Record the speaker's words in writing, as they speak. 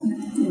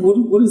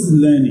what is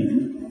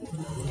learning?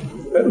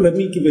 Let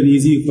me give an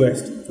easier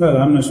question. Well,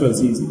 I'm not sure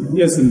it's easy.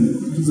 Yes,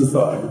 and just a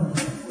thought.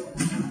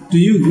 Do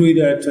you agree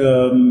that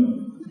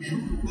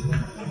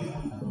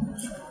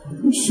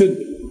should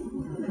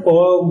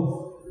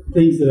all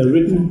things that are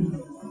written,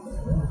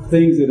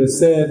 things that are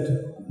said,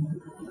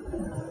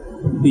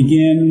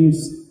 begins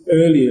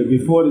earlier,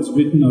 before it's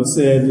written or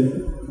said?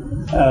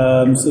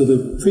 So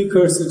the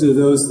precursor to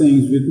those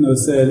things written or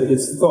said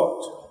is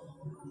thought.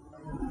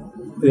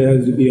 There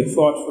has to be a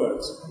thought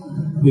first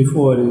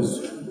before it is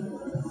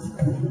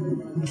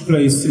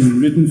placed in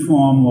written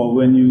form or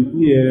when you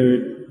hear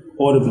it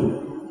audibly.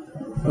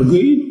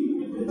 Agreed?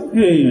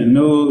 Hey,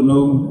 no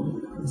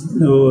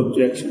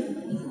objection.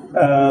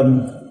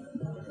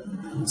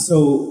 So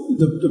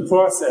the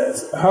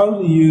process,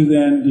 how do you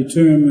then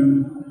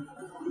determine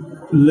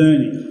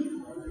learning?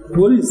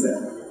 What is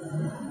that?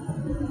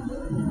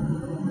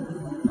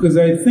 Because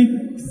I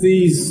think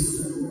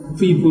these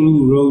people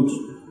who wrote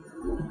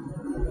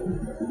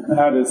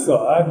had a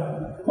thought,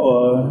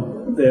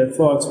 or their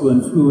thoughts were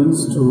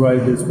influenced to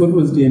write this. What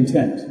was the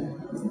intent?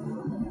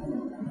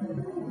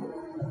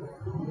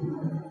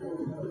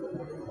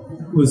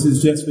 Was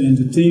this just for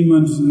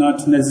entertainment,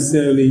 not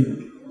necessarily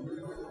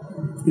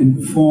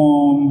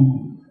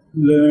inform,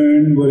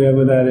 learn,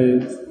 whatever that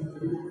is,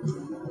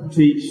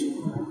 teach?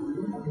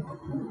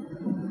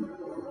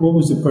 What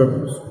was the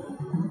purpose?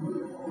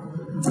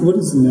 What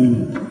is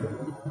learning?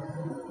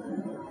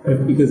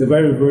 Because if I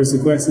reverse the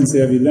question and say,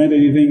 have you learned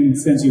anything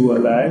since you were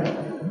alive?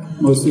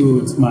 Most people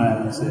would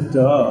smile and say,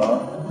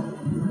 duh.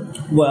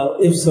 Well,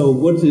 if so,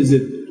 what is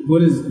it?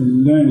 What is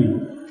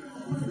learning?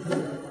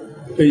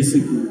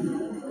 Basically,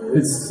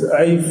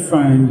 I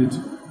find it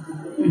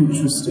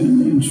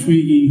interesting,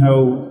 intriguing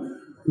how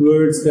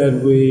words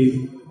that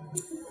we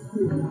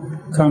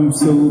come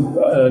so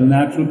a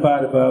natural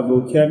part of our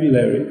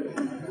vocabulary,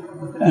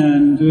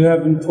 and we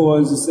haven't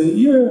paused to say,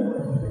 yeah,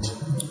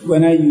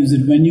 when I use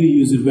it, when you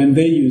use it, when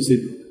they use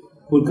it,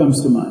 what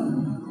comes to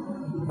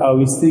mind? Are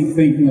we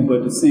thinking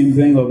about the same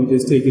thing, or we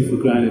just take it for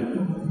granted?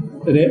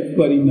 That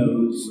everybody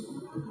knows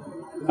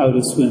how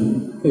to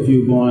swim if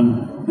you're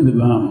born in the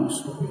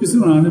Bahamas. You're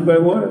surrounded by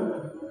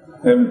water.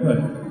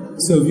 Everybody.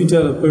 So if you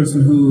tell a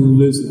person who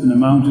lives in a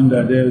mountain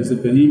that there is a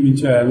Bahamian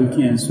child who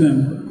can't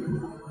swim,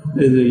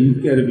 they say, you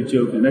gotta be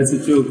joking. That's a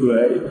joke,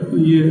 right?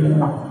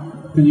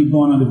 Yeah. And you're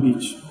born on the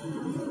beach.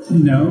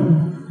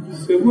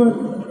 So what?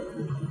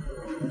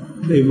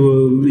 They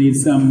will need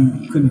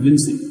some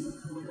convincing.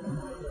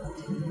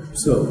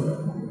 So,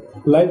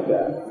 like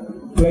that,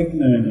 like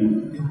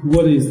learning,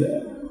 what is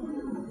that?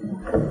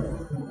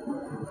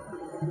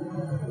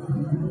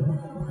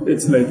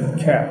 It's like a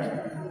cat.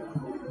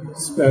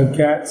 Spell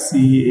cat,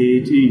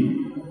 C-A-T.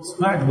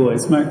 Smart boy,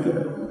 smart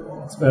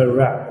girl. Spell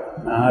rat,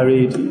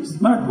 R-A-T.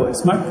 Smart boy,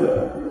 smart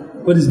girl.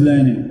 What is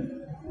learning?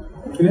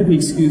 Can I be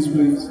excused,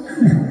 please?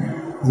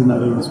 There's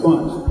another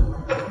response.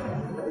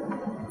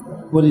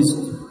 What is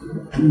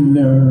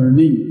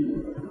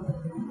learning?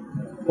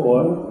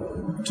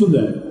 Or to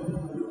learn?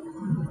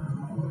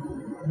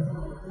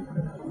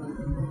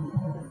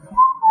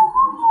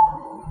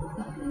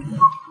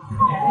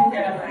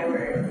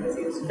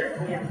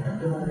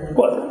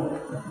 What?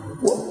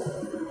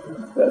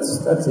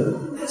 That's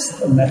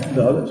a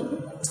methodology.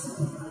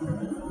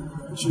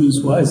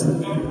 Choose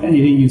wisely.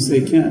 Anything you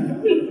say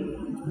can.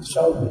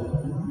 Shall be.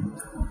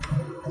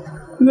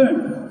 Learn.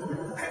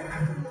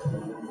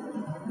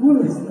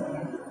 What is that?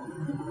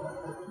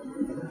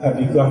 Have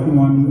you gotten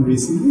one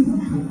recently?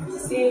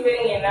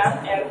 Receiving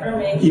enough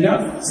information.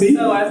 Enough. See?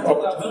 So as to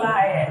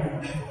apply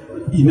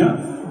it. Enough.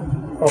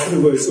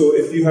 So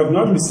if you have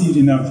not received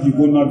enough, you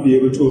will not be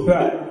able to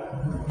apply.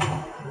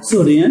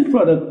 So the end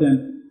product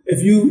then,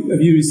 if you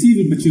receive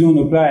it but you don't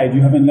apply it,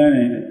 you haven't learned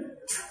anything.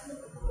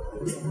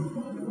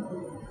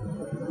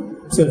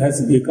 So it has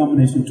to be a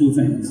combination of two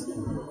things: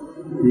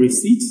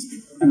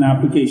 receipts and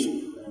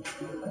application.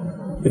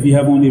 If you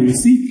have only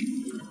receipt,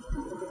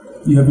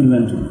 you haven't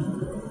learned it.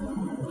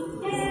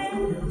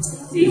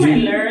 So you might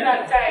learn how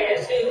to tie your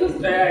shoes,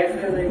 but I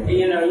feel like,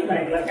 you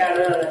might look at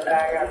it other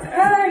time and say,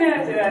 I know how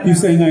to do that. You're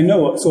saying I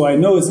know. So I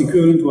know is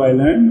equivalent to I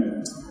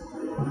learn?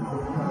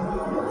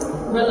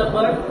 Well, the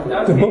book?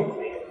 Okay. The book?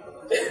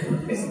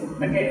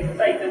 Okay, it's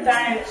like the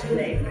tying the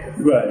shoelaces.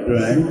 Right.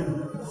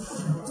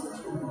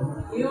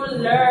 You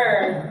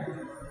learn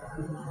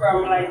from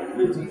like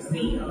what you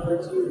see or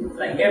what you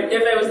like. If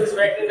there was this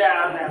written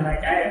down, then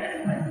like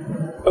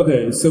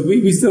Okay, so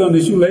we still on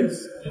the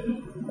shoelace?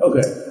 Mm-hmm.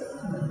 Okay.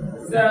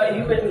 So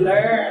you would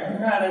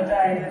learn how to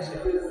tie your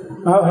shoes,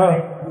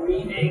 like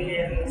reading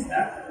and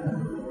stuff,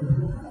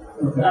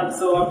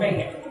 absorbing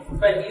it.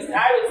 But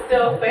I would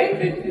still think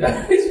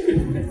that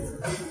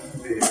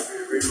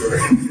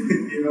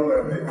you know what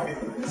I mean?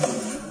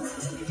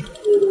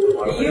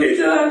 You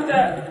still have to.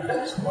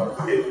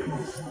 Modification.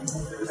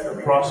 It's the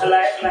process. I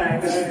like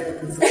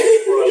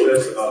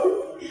process of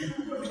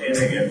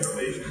obtaining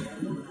information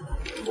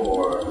for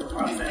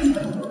content.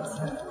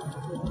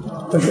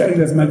 Okay,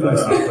 that's my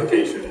question.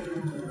 Application.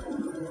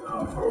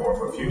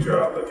 For future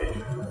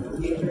application.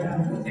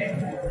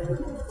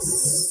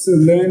 So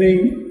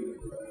learning,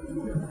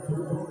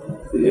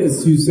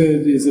 as you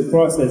said, is a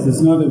process.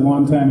 It's not a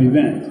one-time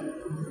event.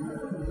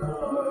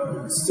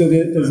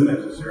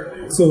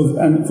 So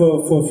and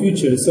for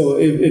future. So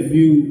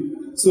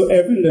so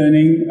every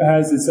learning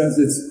has its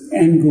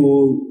end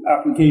goal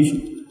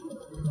application.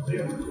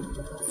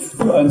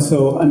 And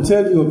so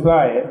until you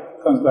apply it,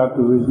 comes back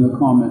to the original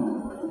comment,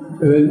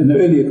 an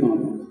earlier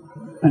comment.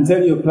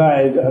 Until you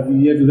apply it, have you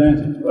yet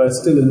learned it, or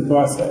still in the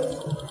process?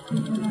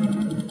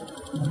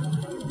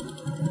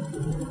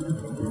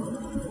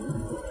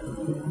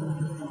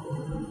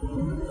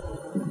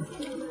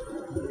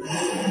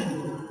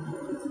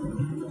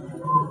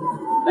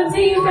 But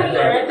see, you can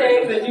learn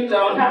things that you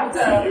don't have to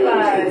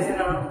apply, you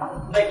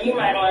know. Like you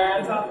might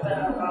learn something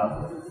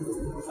about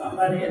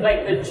somebody,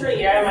 like the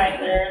tree. I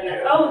might learn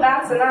that, oh,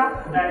 that's an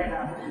apple. I don't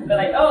know. But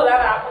like, oh,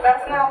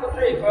 that's an apple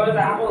tree. It grows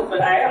apples,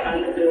 but I have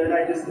nothing to do with it.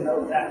 I just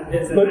know that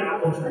it's an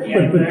apple tree. I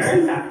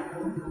learned that.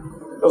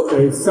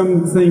 Okay,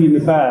 something in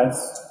the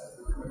past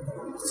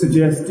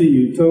suggested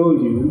you,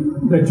 told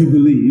you that you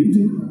believed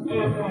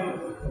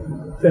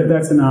that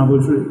that's an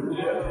apple tree.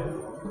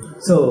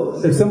 So,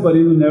 if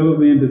somebody who never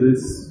been to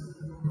this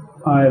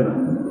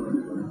island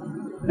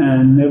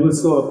and never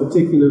saw a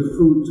particular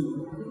fruit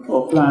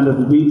or plant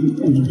that we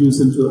introduced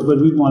them to,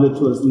 but we wanted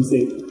to, as we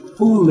say,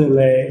 pull their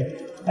leg,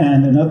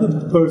 and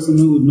another person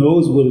who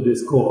knows what it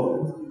is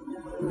called,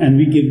 and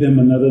we give them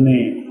another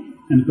name,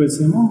 and the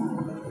person,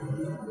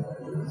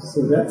 oh,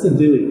 so that's a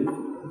dilly,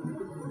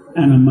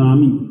 and a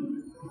mommy.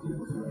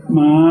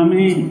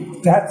 Mommy,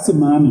 that's a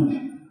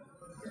mommy.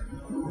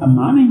 A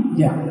mommy?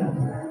 Yeah.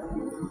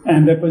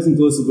 And that person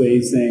goes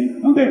away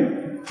saying, okay,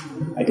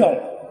 I got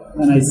it.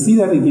 And I see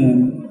that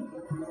again,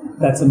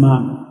 that's a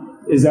mommy.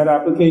 Is that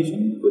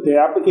application? The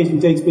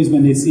application takes place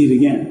when they see it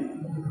again.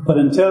 But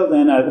until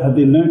then, have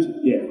they learned it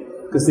yet?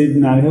 Because they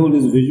now hold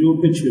this visual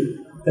picture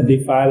that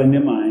they file in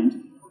their mind,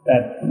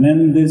 that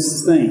when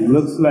this thing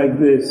looks like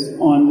this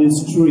on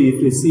this tree, if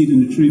they see it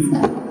in the tree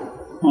form,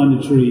 on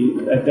the tree,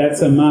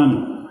 that's a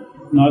mommy,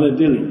 not a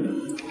dilly.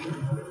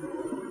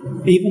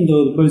 Even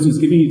though the person who's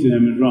giving it to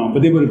them is wrong,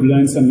 but they would have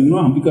learned something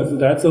wrong, because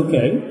that's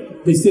okay.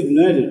 They still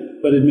learned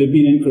it, but it may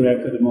be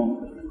incorrect at the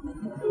moment.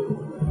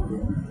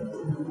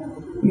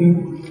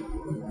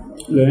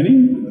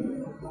 Learning?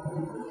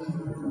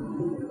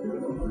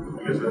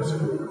 I guess that's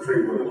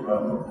retrieval as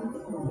well.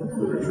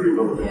 The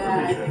retrieval of information.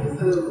 Yeah, I think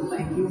so.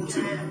 Like you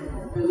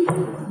can't really.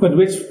 But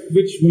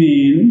which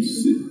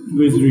means,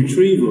 with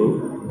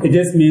retrieval, it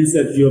just means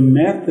that your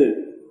method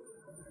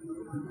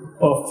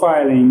of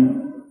filing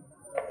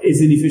is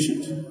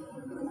inefficient.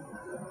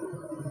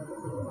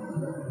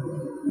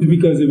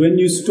 Because when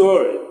you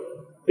store it,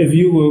 if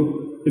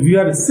you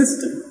had a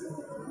system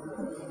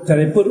that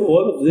I put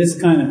all of this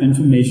kind of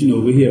information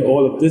over here,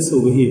 all of this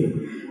over here,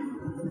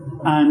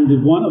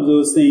 and one of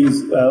those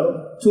things,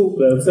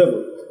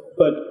 several,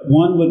 but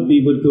one would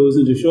be what goes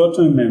into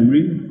short-term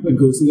memory, what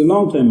goes into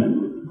long-term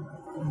memory.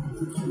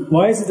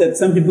 Why is it that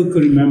some people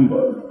could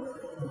remember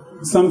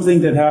something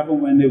that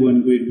happened when they were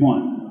in grade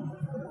 1?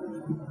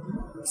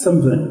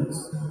 Some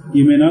things.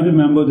 You may not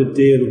remember the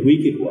day of the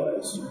week it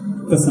was,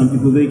 but some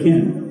people they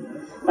can.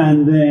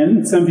 And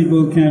then some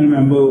people can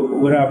remember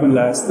what happened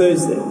last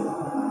Thursday.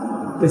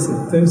 They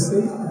said,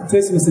 Thursday?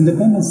 Thursday was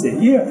Independence Day.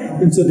 Yeah.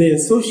 And so they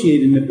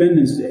associate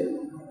Independence Day.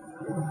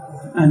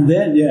 And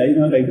then,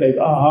 like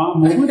aha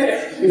moment.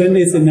 Then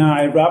they say,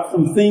 I wrapped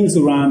some things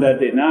around that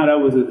day. That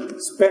was a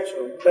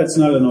special. That's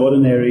not an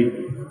ordinary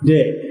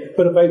day.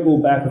 But if I go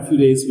back a few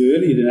days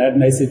earlier than that,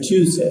 and I said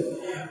Tuesday,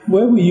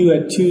 where were you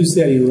at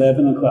Tuesday at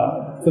 11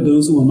 o'clock? For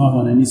those who are not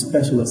on any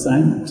special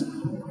assignment.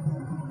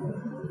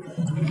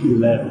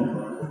 11.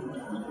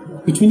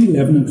 Between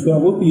 11 and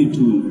 12, what were you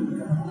doing?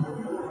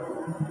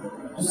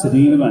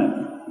 Sitting in the bank.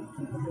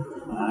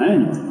 I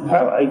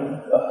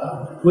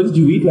know. What did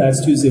you eat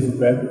last Tuesday for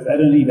breakfast? I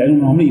don't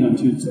normally eat on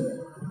Tuesday.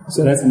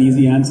 So that's an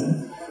easy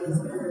answer.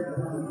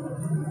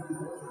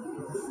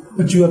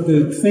 But you have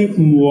to think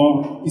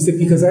more. You say,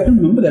 because I don't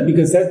remember that,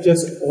 because that's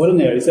just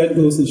ordinary. So that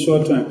goes in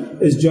short term.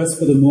 It's just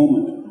for the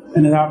moment.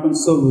 And it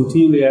happens so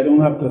routinely, I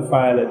don't have to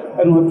file it.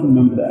 I don't have to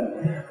remember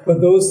that. But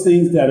those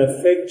things that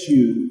affect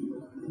you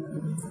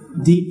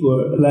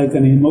deeper, like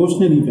an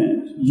emotional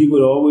event, you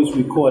would always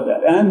record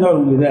that. And not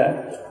only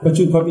that, but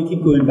you probably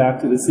keep going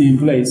back to the same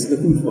place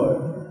looking for it,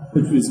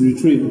 which was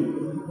retrieval.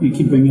 You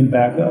keep bringing it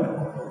back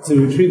up. It's a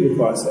retrieval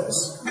process.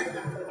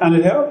 And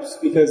it helps,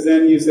 because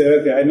then you say,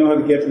 okay, I know how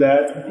to get to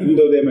that, even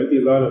though there might be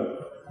a lot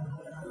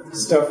of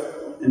stuff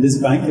in this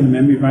bank, in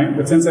memory bank,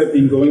 but since I've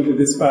been going to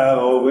this file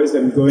always,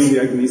 I'm going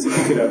there, I can easily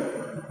pick it up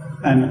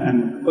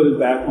and put it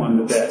back on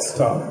the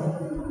desktop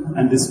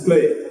and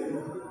display it.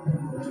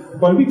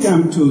 When we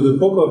come to the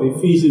book of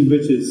Ephesians,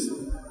 which is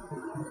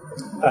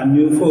our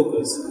new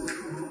focus,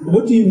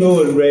 what do you know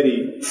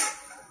already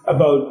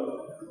about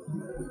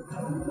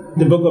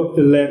the book of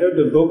the letter,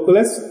 the book?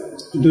 Let's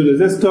do this.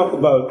 Let's talk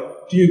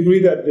about, do you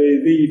agree that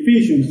the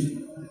Ephesians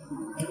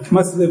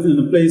must live in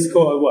a place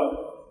called what?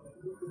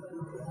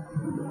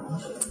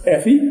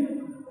 Effie?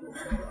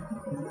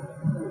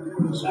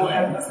 No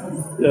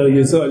emphasis. No,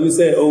 you saw it. You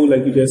said, oh,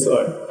 like you just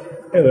saw it.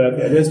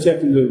 Okay, let's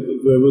check into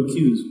verbal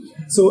cues.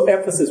 So,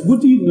 Ephesus, what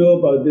do you know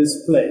about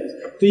this place?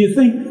 Do you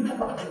think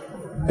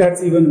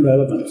that's even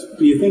relevant?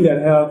 Do you think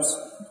that helps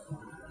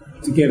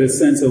to get a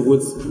sense of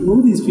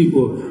who these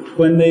people,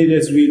 when they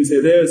just read and say,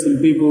 there are some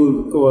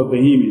people called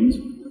Bohemians,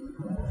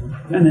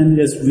 and then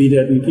just read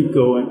it and keep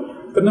going.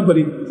 But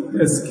nobody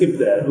has skipped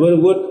that.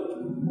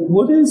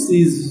 What is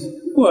these,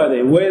 who are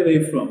they? Where are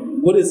they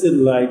from? What is it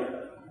like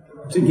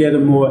to get a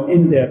more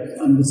in-depth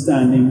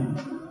understanding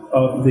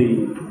of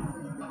the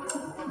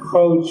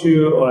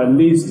culture, or at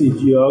least the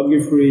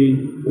geography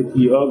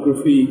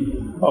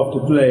of the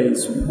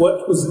place?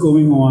 What was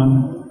going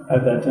on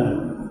at that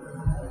time?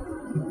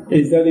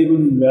 Is that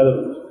even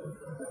relevant?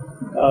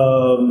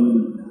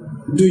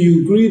 Do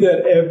you agree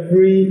that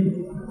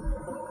every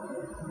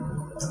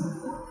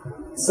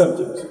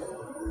subject,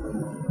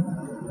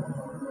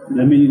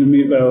 I'll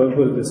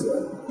put it this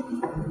way,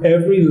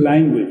 every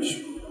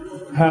language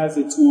has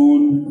its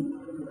own,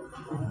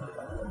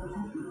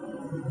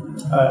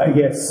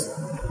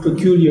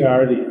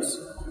 peculiarities,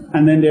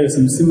 and then there are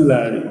some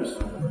similarities.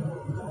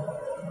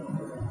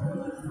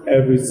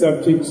 Every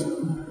subject,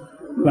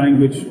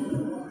 language,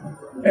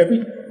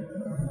 every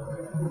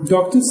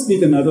doctor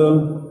speak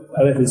another,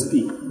 let him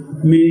speak,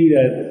 meaning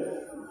that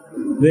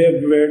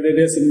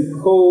there's some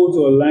codes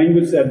or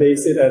language that they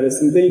say that there's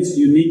some things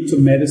unique to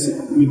medicine,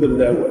 let me put it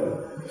that way.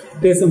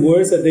 There's some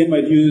words that they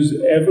might use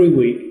every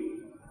week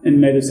in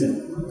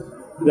medicine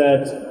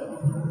that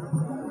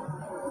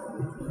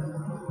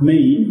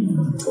me,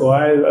 or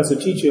I as a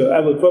teacher, I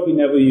would probably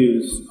never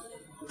use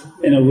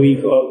in a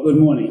week, or good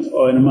morning,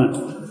 or in a month,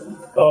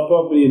 or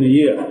probably in a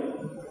year.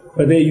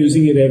 But they're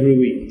using it every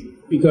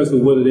week because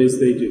of what it is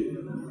they do.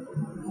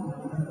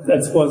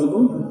 That's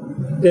possible.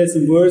 There's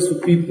some words for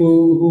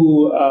people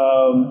who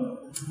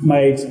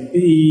might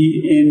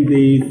be in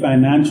the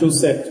financial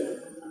sector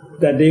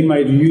that they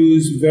might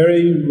use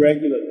very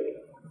regularly.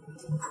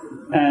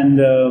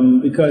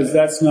 And because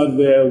that's not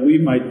where we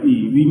might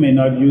be, we may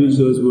not use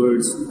those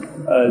words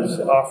as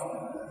often.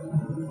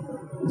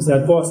 Is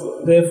that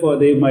possible? Therefore,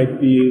 they might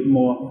be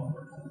more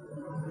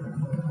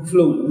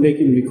fluent. They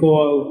can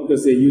recall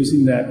because they're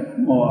using that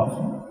more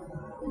often.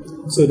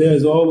 So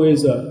there's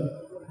always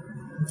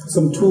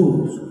some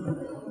tools,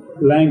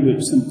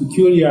 language, some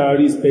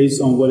peculiarities based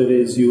on what it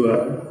is you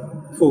are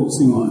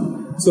focusing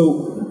on.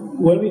 So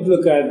when we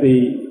look at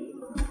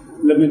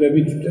let me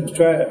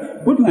try.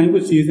 What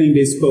language do you think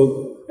they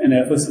spoke in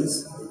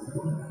Ephesus?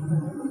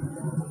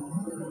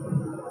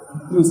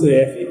 The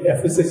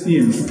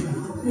Ephesians.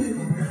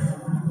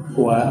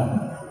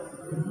 Wow.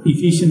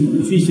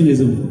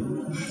 Ephesianism.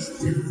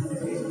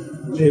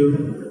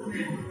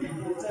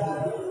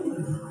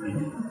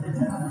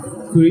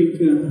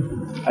 Greek,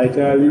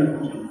 Italian.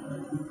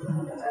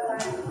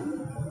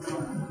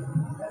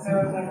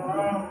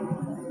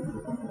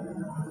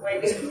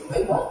 Wait,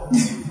 what?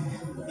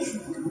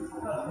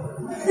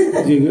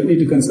 Do you need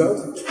to consult?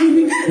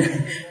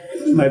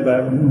 My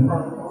bad.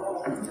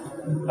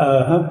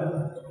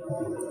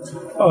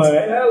 All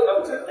right.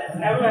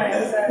 Never mind.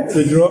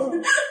 Withdraw?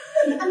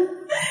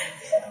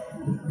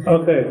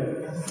 Okay.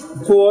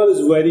 Paul is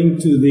writing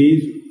to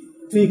these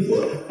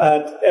people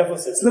at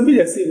Ephesus. Let me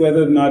just see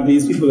whether or not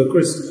these people are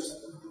Christians.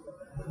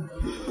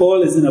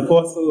 Paul is an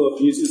apostle of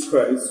Jesus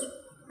Christ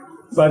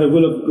by the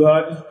will of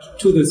God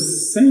to the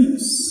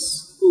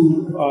saints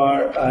who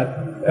are at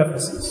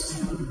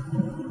Ephesus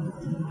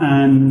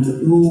and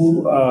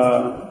who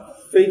are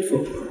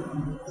faithful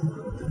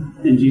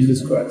in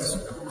Jesus Christ.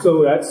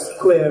 So that's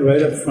clear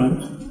right up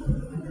front.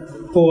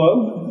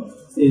 Paul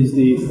is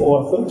the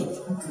author,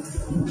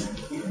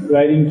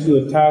 writing to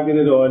a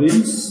targeted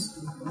audience,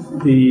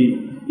 the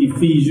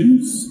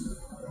Ephesians,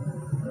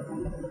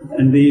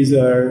 and these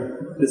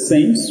are the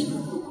saints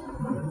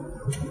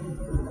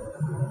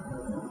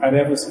at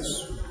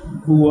Ephesus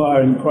who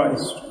are in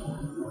Christ.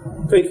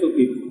 Faithful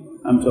people,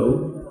 I'm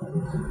told.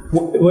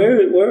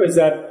 Where is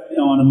that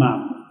on a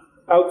map?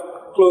 How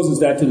close is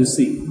that to the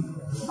sea?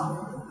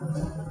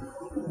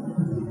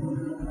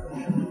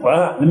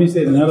 Wow, let me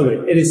say it another way.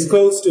 It is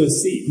close to a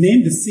sea.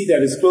 Name the sea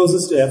that is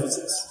closest to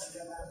Ephesus.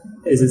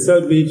 Is it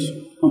South Beach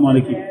or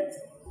Monarchy?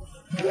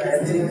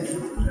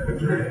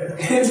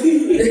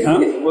 Huh?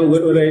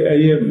 What are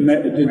you?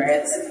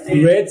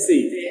 Red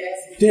Sea.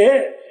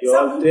 Dead.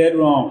 You're dead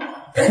wrong.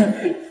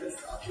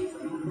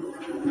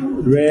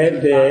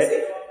 Red,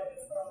 dead.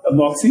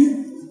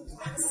 Moxie?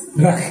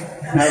 Now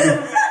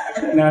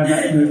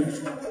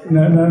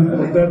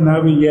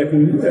we get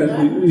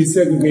we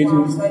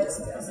segregating.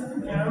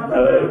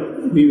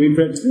 We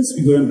prejudice,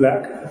 we go in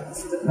black.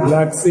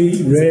 Black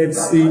Sea, Red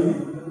Sea,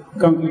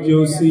 Conky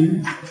Joe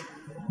Sea,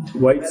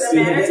 White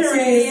Sea.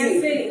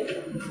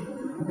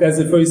 That's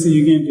the first sea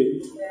you came to.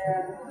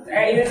 Yeah.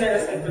 I even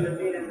noticed in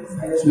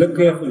Philippines. Look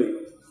carefully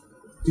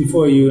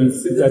before you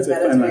insist that's your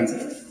final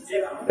answer.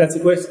 That's a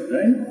question,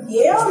 right?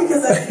 Yeah,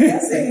 because I'm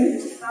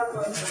guessing. I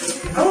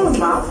want a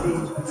mouth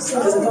feed. So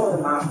doesn't go with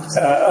a mouth.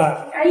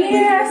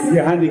 Yes.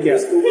 You're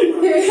handicapped.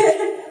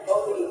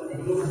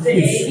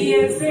 The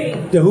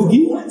AENC. The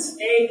Hoogie?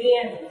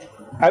 AEN.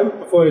 I would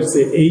prefer to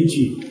say AG.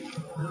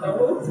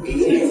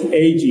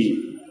 AG.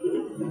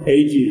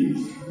 AG.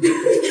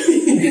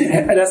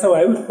 And that's how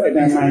I would find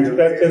that mind.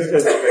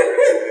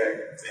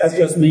 That's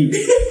just me.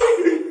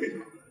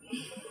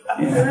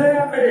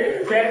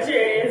 That's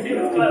your AENC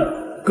was close.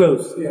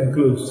 Close, yeah,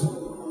 close.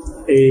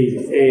 A.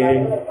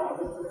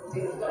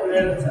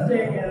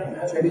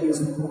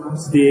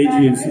 The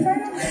agency.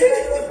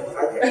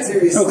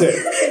 Okay.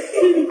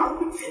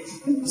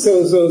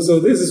 So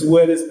this is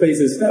where this place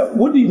is. Now,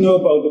 what do you know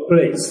about the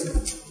place?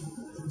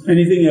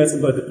 Anything else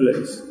about the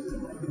place?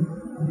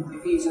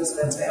 Ephesians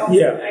 15.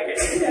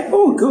 Yeah.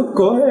 Oh,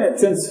 go ahead.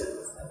 Since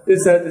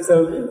it's a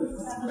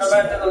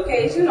about the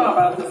location or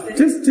about the city?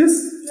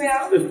 just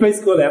a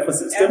place called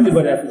Ephesus. Tell me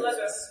about Ephesus. Was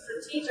a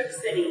strategic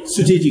city.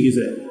 Strategic, is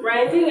it?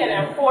 Ranking in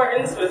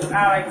importance with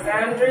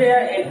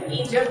Alexandria in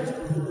Egypt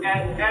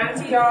and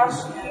Antioch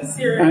in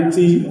Syria.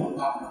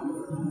 Antioch.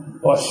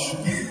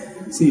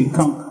 See,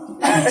 conk.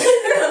 In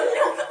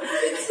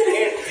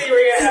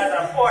Syria as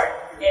a port.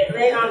 It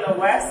lay on the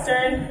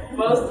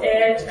westernmost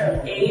edge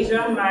of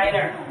Asia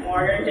Minor,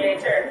 modern-day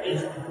Turkey.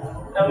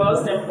 The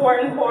most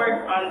important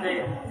port on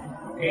the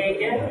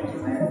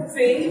Aegean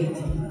Sea,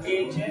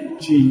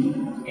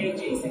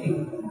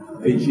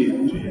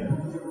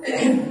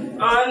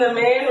 on the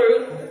main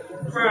route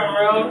from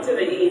Rome to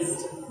the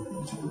east.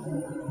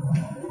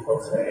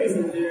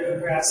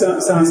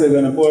 Sounds like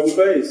an important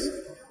place.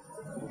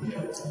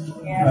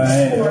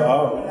 Yeah,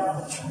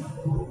 wow.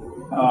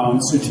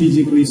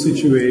 Strategically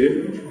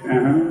situated.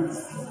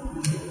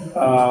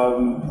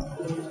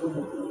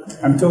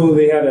 I'm told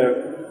they had a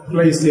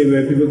place there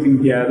where people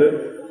can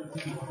gather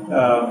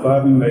for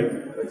having like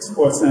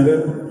sports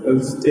center,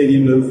 little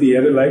stadium, little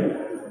theater,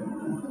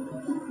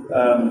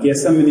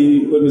 guess how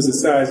many, what was the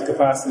size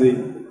capacity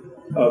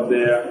of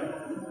their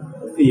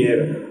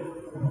theater?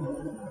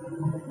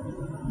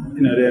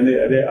 You know,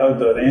 they're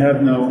outdoor, they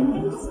have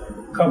no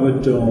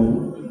covered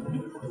dome,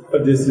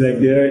 but this is like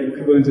they're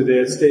equivalent to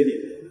their stadium.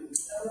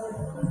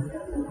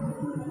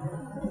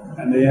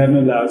 And they have no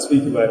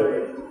loudspeaker, by the way.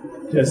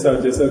 Just how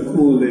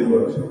cool they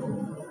were.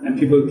 And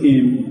people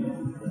came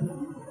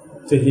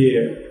to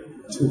hear,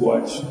 to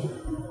watch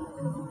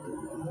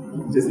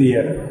the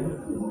theater.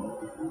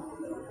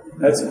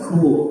 That's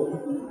cool.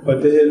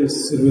 But it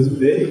was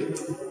big.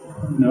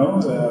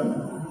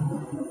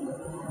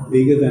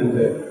 Bigger than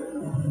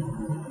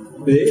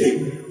big.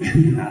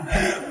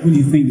 What do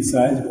you think the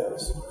size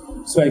was?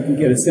 So I can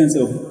get a sense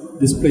of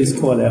this place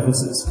called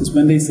Ephesus. Because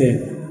when they say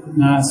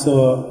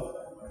Nassau,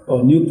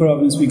 or New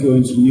Providence, we go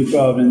into New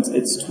Providence,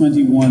 it's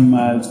 21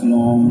 miles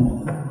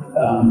long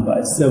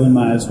by 7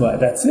 miles wide.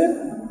 That's it.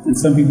 And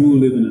some people who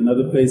live in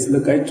another place,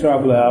 look, I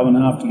travel an hour and a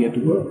half to get to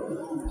work.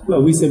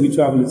 Well, we said we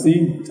travel the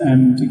same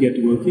time to get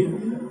to work here.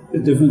 The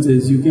difference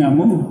is you can't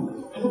move.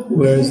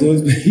 Whereas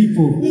those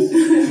people,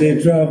 they're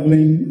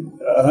traveling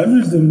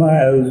hundreds of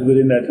miles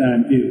within that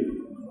time period.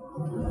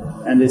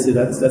 And they say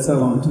that's how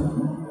long it took.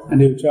 And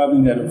they were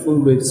traveling at a full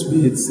rate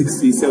speed,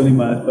 60, 70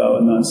 miles per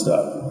hour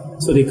non-stop.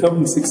 So they're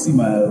covering 60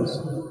 miles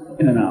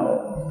in an hour.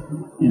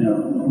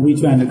 We're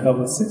trying to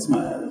cover 6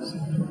 miles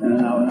in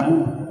an hour and a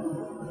half.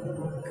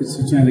 Because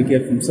you're trying to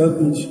get from South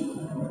Beach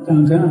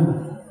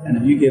downtown. And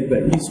if you get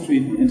by East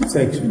Street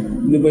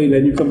intersection, nobody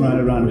let you come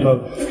around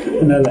about.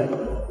 And they're like,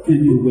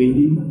 and you're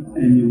waiting.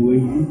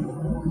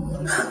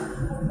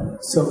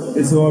 So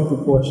it's all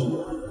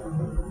proportional.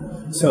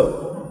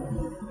 So,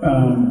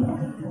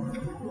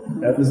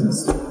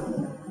 Ephesus.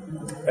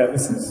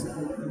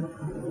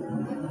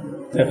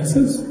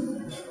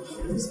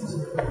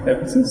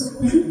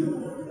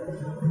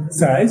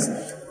 Size,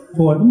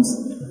 importance,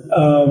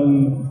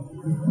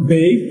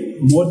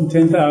 big, more than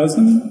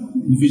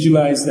 10,000.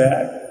 Visualize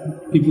that.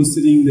 People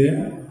sitting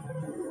there.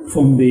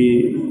 From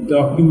the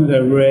document I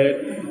read,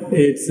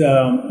 it's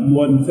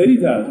more than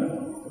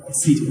 30,000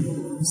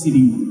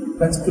 seating.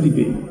 That's pretty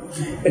big.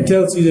 It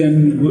tells you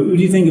then, what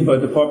do you think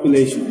about the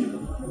population?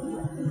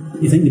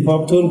 You think the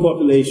total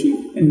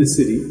population in the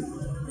city,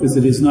 because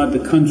it is not the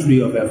country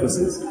of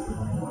Ephesus,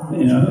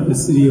 the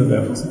city of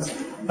Ephesus.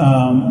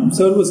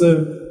 So it was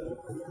a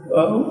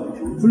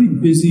pretty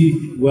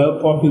busy,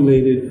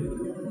 well-populated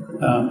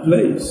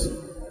place.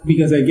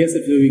 Because I guess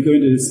if you're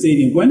going to the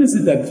stadium, when is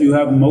it that you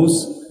have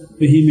most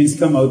Bohemians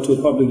come out to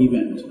a public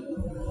event?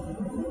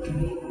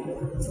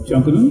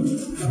 Junkanoo?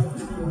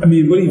 I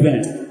mean, what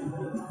event?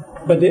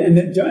 But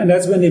and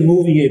that's when they're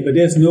moving it, but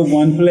there's no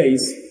one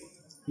place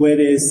where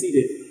they're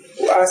seated.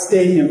 Our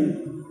stadium,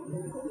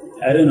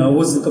 I don't know,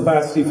 what's the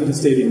capacity for the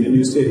stadium, the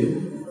new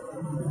stadium?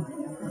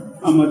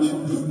 How much?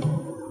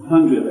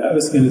 100. I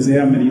was going to say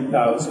how many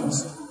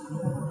thousands,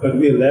 but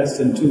we're less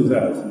than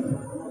 2,000.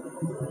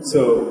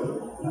 So,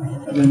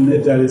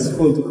 if that is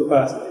full to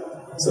capacity.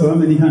 So how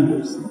many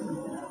hundreds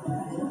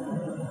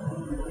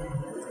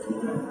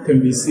can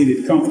be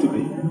seated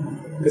comfortably?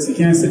 Because you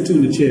can't sit two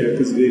in a chair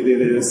because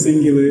they're a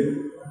singular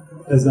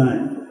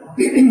design.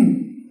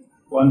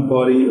 One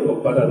body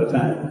or part at a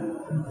time.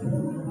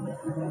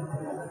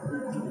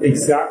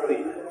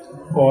 Exactly.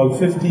 All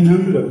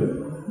 1,500 of them.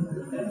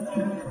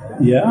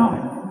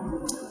 Yeah.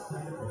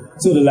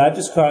 So the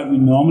largest crowd we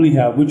normally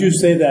have, would you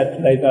say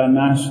that like our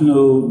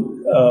national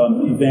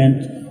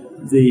event,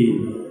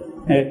 the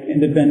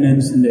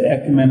Independence and the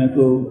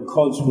ecumenical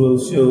cultural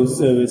show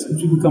service,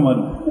 which will come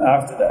out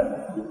after that?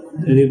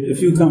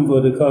 If you come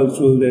for the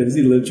cultural, there's a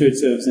little church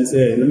service and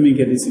say, hey, let me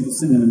get these people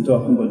singing and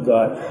talking about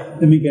God.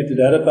 Let me get to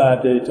the other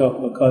part there, talk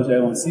about culture. I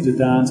want to see the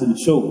dance and the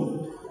show.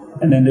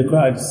 And then the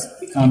crowds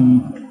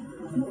become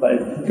like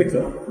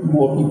quicker.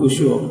 More people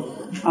show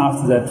up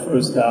after that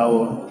first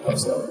hour or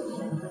so.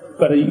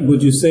 But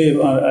would you say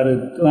at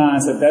a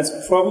glance that that's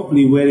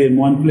probably where they're in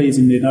one place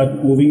and they're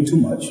not moving too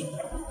much?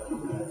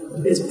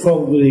 It's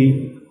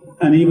probably,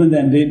 and even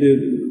then,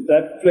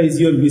 that place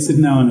you'll be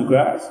sitting now on the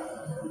grass.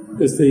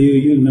 Because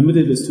you're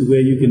limited as to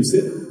where you can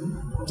sit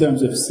in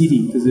terms of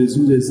seating, because it's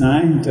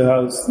designed to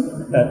house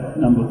that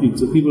number of people.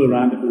 So people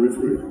around the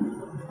periphery,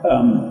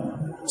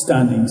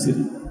 standing,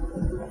 sitting.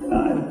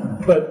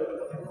 But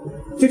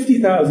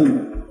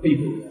 50,000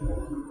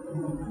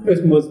 people,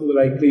 it's most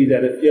likely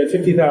that if you had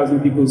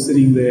 50,000 people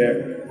sitting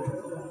there,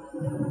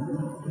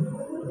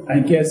 I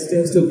guess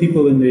there's still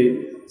people in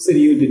the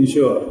city who didn't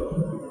show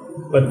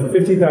up. But for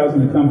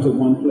 50,000 to come to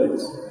one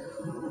place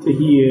to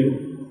hear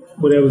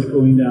whatever's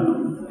going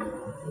down,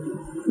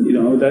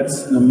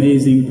 that's an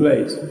amazing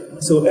place.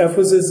 So in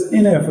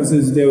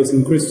Ephesus, there were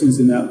some Christians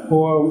in that.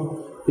 Paul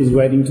is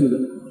writing to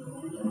them.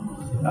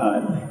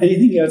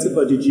 Anything else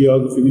about your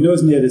geography? We know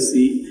it's near the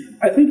sea.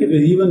 I think if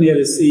it's even near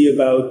the sea,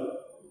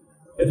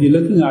 if you're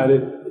looking at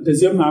it,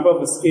 does your map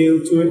have a scale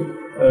to it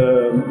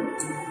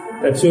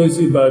that shows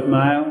you about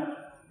mile?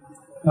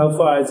 How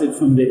far is it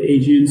from the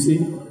Aegean Sea?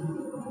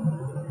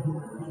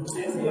 It's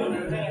the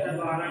only thing at the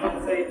bottom. I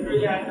would say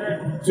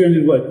 300.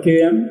 300 what?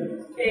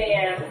 km?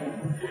 km.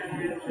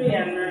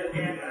 300 mi.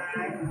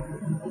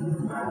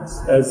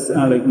 That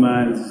sounds like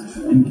miles.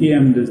 And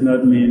km does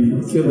not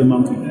mean kill the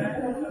monkey.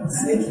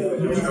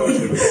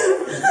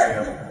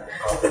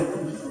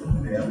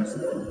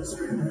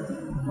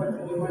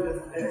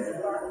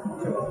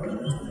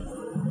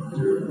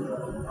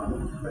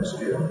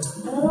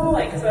 Oh,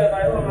 like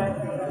survival.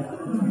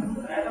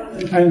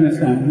 I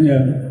understand,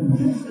 yeah.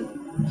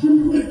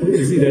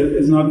 See,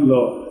 it's not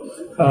law.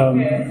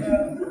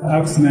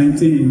 Acts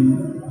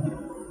 19.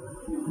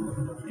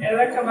 It's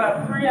like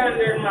about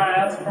 300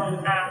 miles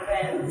from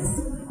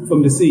Athens.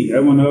 From the sea. I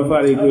wonder how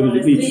far they go to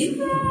the beach.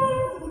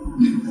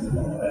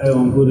 I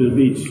won't go to the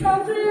beach.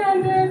 About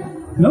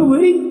 300. No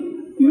way.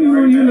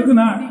 You're looking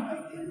at.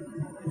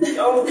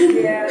 Oh,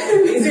 yeah.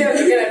 You see, I'm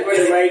looking at where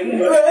the writing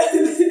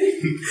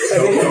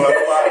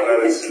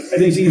I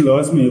think she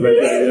lost me right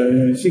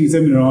there. She can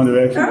send me in the wrong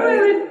direction.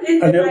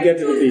 I'll never get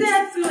to the beach.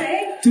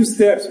 2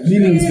 steps,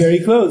 meaning it's very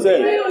close, eh?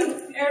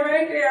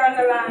 Right there on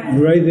the line.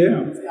 Right there.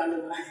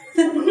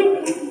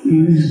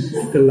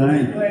 The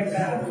line.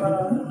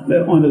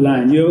 On the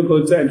line. You ever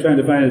go trying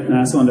to find an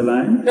answer on the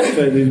line?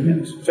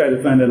 Try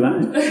to find a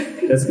line.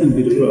 That's going to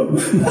be the problem.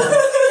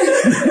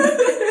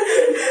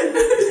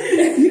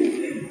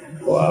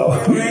 Wow.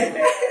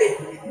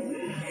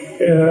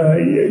 Yeah.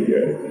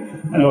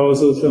 And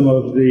also some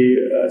of the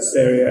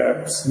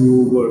Syriacs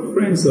who were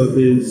friends of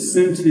his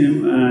sent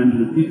him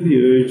and repeatedly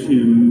urged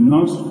him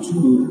not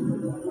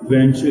to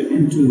venture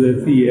into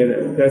the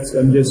theater.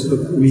 I'm just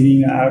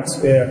reading Acts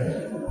where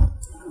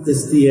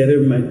this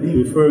theater might be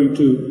referring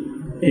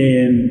to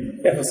in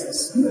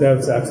Ephesus. That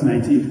was Acts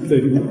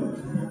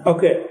 19:31.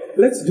 Okay,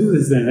 let's do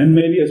this then. And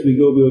maybe as we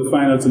go, we'll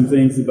find out some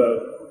things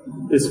about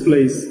this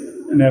place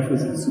in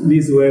Ephesus.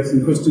 These were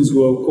some Christians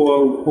who were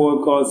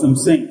Paul calls them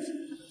saints.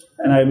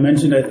 And I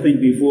mentioned, I think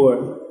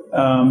before,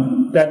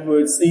 that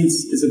word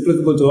saints is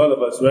applicable to all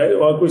of us, right?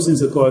 All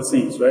Christians are called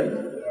saints, right?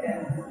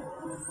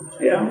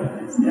 Yeah.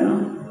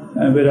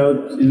 And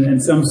in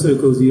some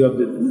circles, you have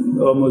to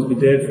almost be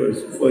dead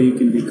first before you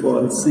can be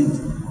called a saint,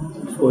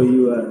 before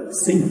you are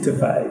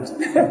sanctified.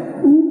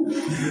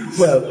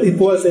 Well,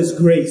 Paul says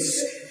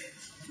grace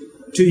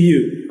to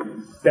you.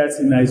 That's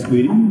a nice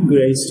greeting.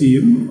 Grace to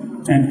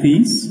you and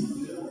peace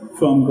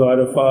from God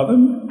our Father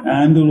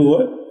and the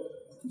Lord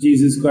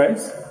Jesus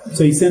Christ.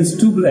 So he sends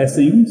 2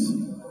 blessings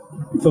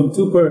from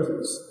 2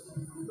 persons.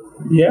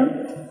 Yeah?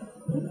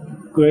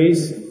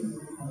 Grace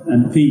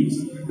and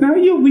peace. Now,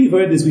 we've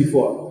heard this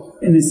before,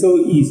 and it's so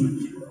easy.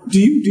 Do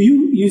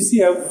you see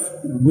how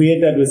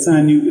weird that would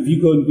sound you if you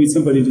go and greet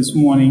somebody this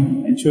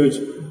morning in church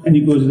and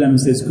you go to them and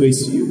says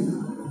grace to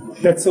you?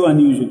 That's so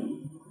unusual.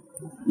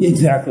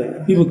 Exactly.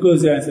 People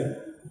close their eyes and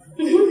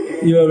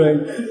say, you all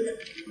right?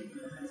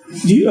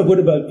 What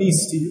about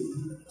peace to you?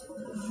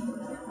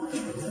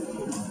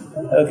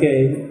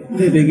 Okay,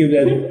 they give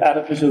that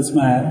artificial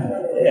smile.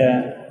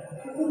 Yeah.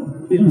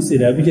 We don't say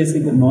that, we just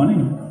say good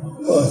morning.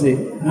 Or say,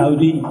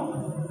 howdy.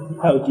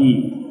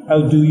 Howdy.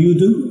 How do you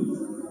do?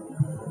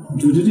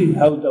 Do.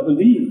 How double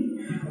D.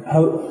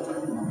 How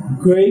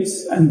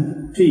grace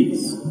and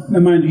peace. Now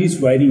mind you, he's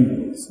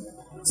writing this.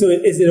 So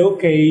is it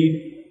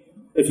okay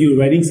if you're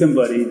writing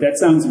somebody, that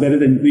sounds better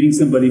than greeting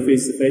somebody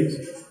face to face?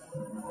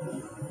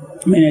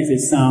 I mean, I say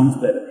sounds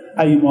better.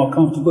 Are you more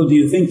comfortable? Do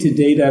you think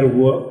today that'll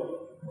work?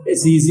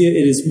 It's easier,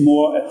 it is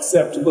more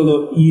acceptable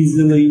or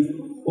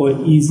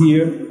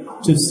easier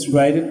to just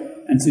write it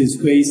and say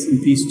grace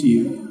and peace to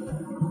you.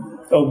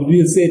 Or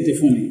we'll say it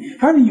differently.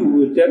 How do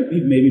you, that would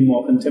be maybe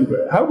more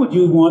contemporary. How would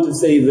you want to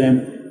say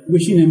them,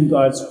 wishing them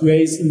God's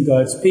grace and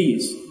God's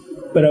peace,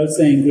 without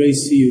saying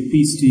grace to you,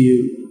 peace to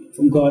you,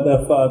 from God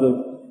our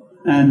Father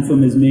and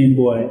from His main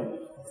boy,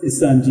 His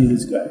Son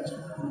Jesus Christ?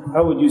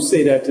 How would you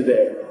say that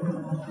today?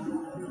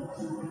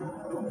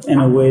 In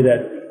a way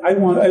that I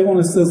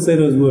want to still say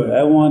those words.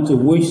 I want to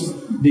wish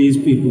these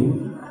people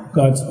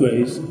God's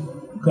grace,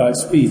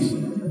 God's peace.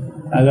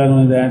 I got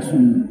only that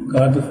from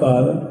God the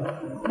Father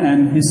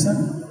and His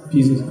Son,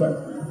 Jesus Christ.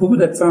 What would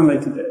that sound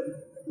like today?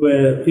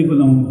 Where people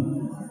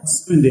don't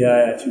spin their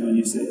eye at you when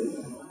you say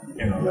it.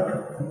 In a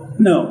letter?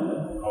 No.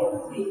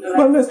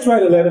 Well, let's try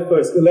the letter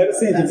first. The letter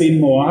seems to be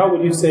more. How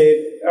would you say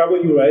it? How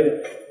would you write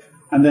it?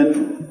 And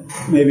then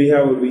maybe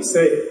how would we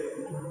say it?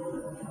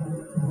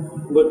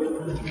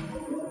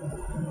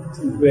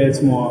 Where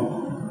it's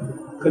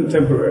more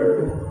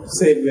contemporary.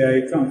 Say it where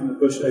I come from the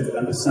bush I could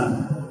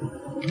understand.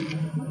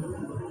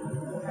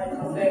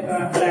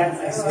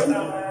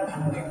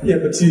 Yeah,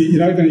 but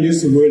you're not going to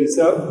use the word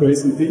itself,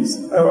 grace and peace.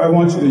 I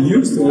want you to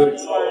use the word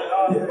itself.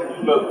 Yeah.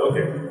 But,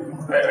 okay,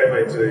 I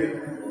might say,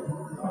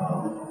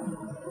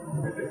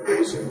 the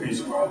grace and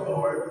peace of our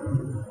Lord,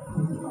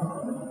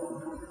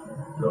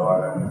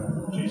 God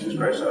and Jesus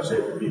Christ, our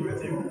Savior, be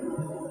with you.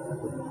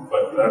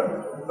 But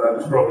that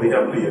is probably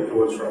heavily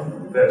influenced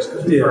from this,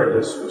 because we've heard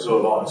this for so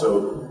long.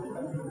 So,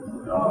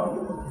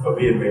 for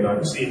me, it may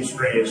not seem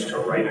strange to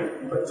write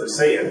it, but to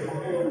say it,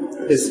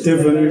 it's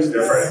different. It's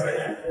different.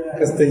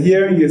 Because to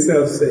hearing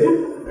yourself say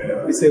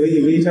it, you say, well,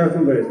 you really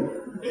talking about it?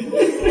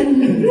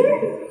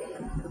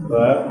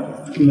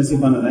 Well, you must be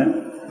one of them.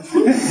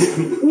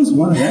 Who's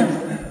one of them?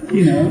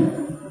 You know,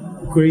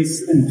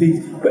 grace and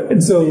peace.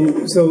 And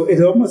so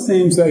it almost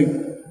seems like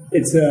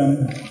it's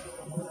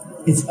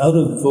out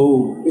of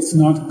vogue. It's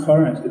not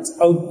current. It's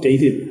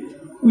outdated.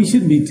 We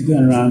shouldn't be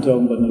going around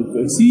talking about no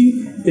grace.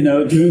 See,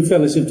 during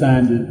fellowship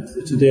time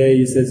today,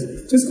 he says,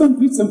 just go and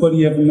meet somebody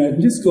you haven't met.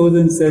 And just go there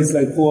and says,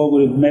 like Paul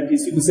would have met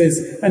these people,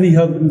 and he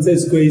hugged them and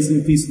says, grace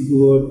and peace of the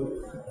Lord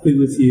be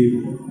with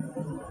you.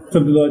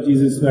 From the Lord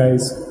Jesus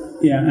Christ.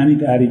 Yeah, Annie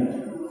Daddy,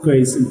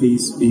 grace and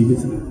peace be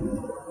with you.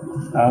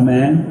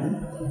 Amen.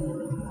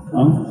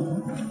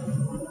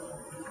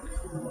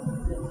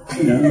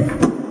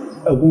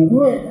 A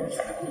word.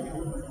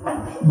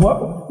 What?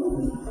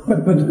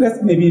 But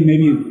let's maybe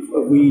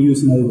we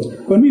use another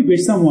word. When we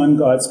wish someone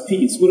God's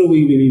peace, what are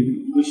we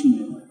really wishing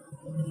them?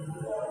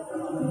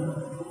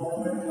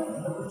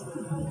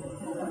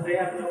 They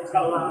have no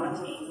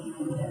calamity.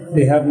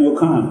 They have no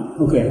calm.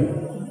 Okay.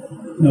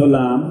 No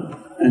lam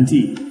and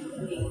tea.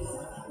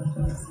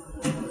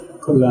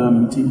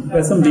 Calamity.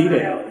 There's some D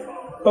there.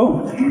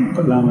 Oh,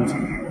 calamity.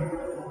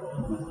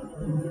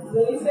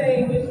 When you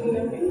say wishing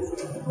them peace?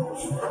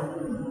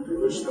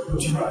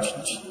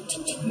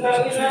 No,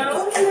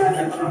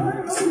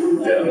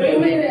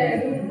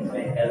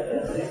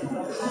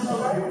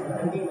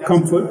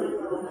 Comfort.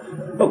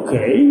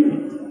 Okay.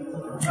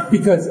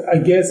 Because I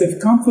guess if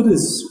comfort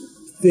is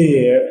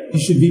there,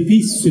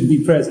 peace should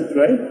be present,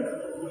 right?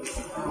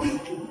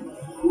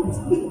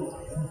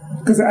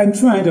 Because I'm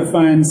trying to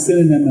find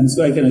synonyms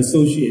so I can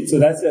associate. So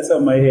that's how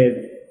my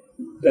head,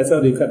 that's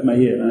how they cut my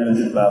hair when I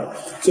went about.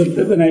 So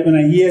when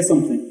I hear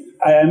something,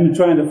 I am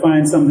trying to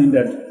find something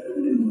that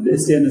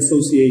is an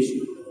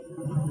association.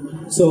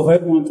 So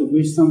if I want to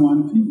wish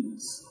someone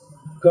peace,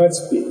 God's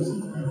peace,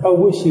 I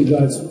wish you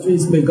God's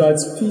peace. May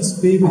God's peace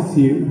be with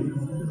you.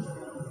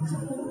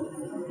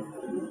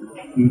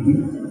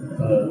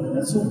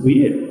 That's so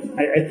weird.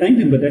 I thank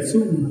them, but that's so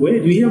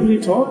weird. Do you hear how they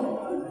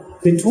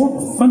talk? They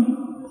talk funny.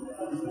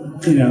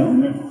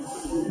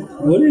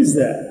 What is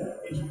that?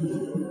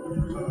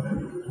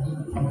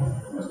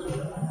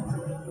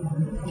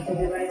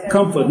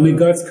 Comfort. May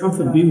God's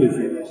comfort be with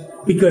you.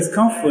 Because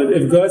comfort,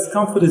 if God's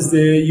comfort is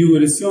there, you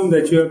would assume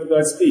that you have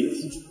God's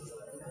peace.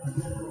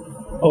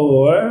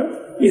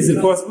 Or is it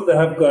possible to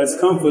have God's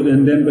comfort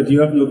but you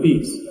have no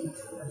peace?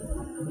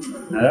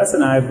 Now that's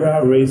an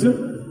eyebrow raiser.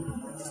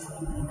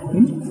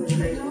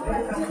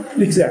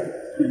 Exactly.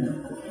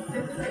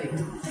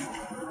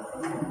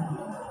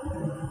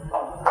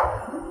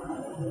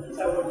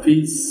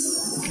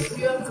 Peace.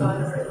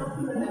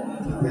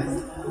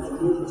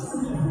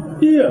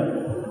 Yeah.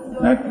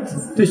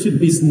 They should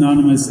be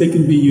synonymous. They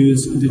can be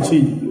used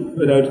interchangeably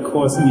without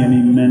causing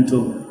any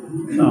mental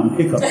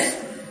hiccups.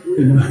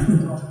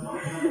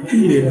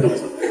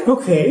 Yeah.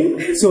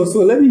 Okay. So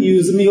let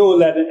me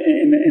hold that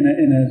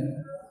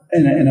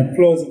in a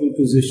plausible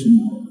position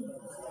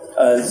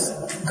as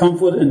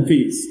comfort and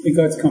peace. May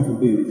God's comfort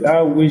be with you.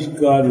 I wish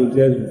God would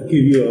just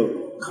give you a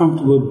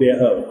comfortable bear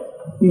hug.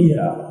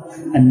 Yeah.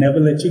 And never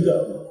let you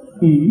go.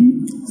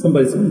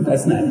 Somebody said,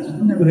 that's nice. I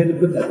never heard it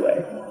put that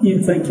way.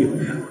 Yeah, thank you.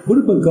 What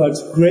about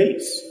God's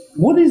grace?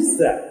 What is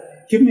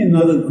that? Give me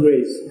another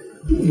grace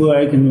where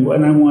I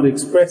want to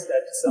express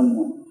that to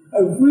someone. I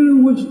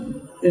really wish,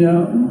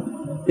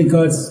 that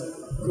God's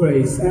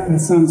Grace. That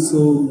sounds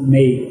so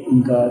made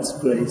in God's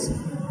grace.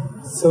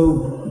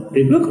 So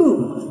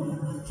biblical.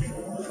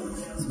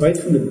 It's right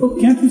from the book.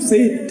 Can't you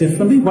say it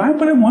differently? Why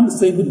would I want to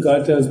say what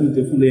God tells me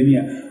differently in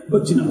here?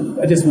 But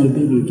I just want to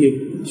be able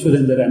to show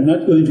them that I'm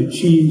not going to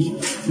change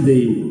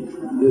the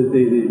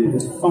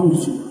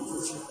function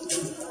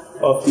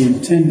of the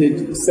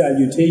intended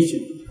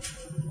salutation.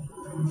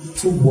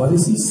 So what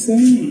is he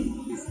saying?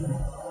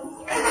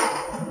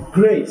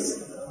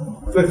 Grace.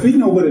 So if we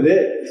know what it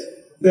is,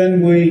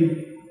 then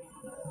we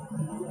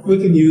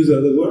can use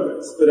other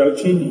words without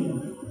changing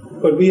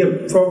it. But we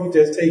have probably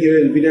just taken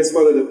it and we just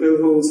follow the bill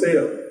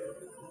wholesale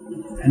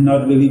and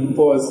not really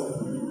pause.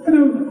 I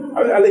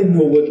didn't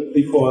know what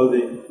we call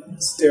the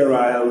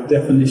sterile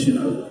definition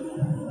of it.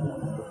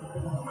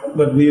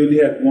 But we only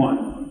had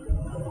one.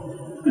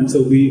 And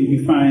so we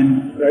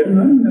find, right,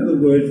 another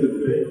word for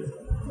grace.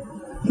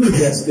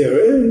 Yes, there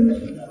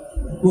is.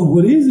 Well,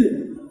 what is it?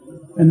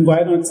 And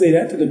why not say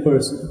that to the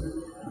person?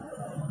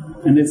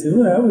 And they say,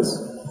 well, that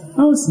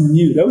was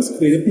new, that was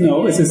creative.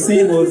 No, it's the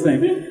same old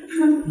thing.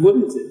 What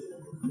is it?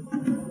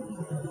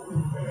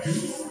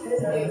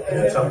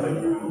 It's something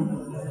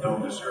you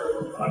don't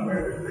deserve,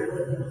 unmerited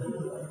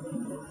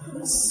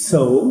favor.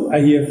 So,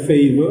 I hear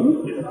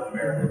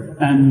favor,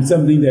 and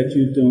something that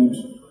you don't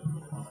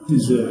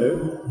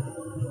deserve.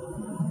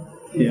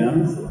 Yeah.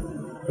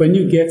 When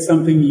you get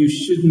something you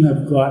shouldn't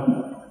have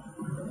gotten,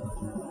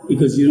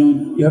 because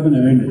you haven't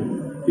earned it,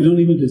 you don't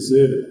even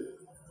deserve it,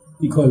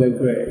 you call that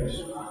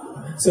grace.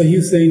 So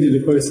you're saying to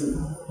the person,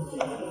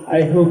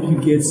 I hope you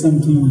get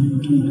something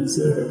you don't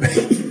deserve.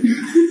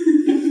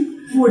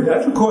 Boy,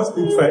 that will cost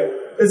me fight.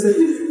 I said,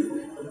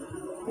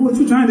 what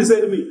you trying to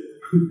say to me?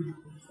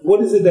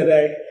 What is it that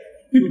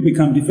people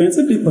become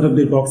defensive, they put up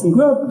their boxing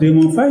glove, they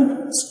won't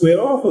fight, square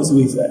off, as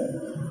we say.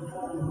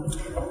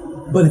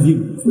 But if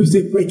you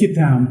say break it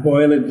down,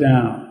 boil it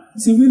down,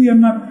 say really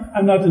I'm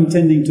not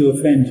intending to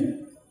offend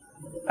you.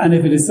 And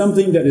if it is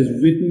something that is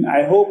written,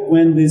 I hope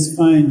when this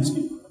finds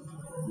you,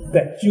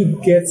 that you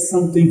get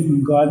something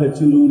from God that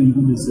you don't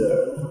even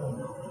deserve.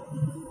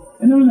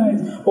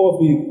 Or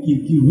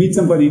if you meet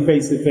somebody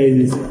face to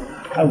face and say,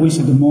 I wish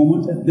at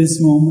this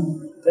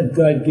moment, that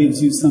God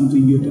gives you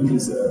something you don't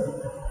deserve.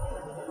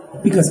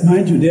 Because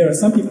mind you, there are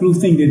some people who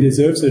think they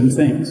deserve certain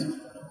things,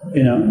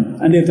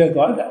 and they tell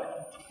God that.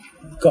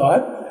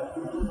 God,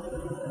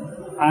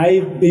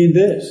 I've been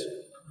this,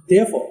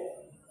 therefore,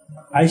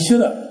 I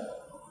should have.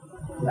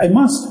 I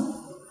must.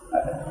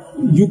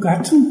 You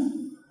got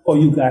to, or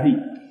you got to.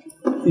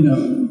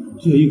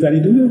 You got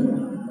to do this.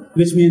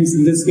 Which means,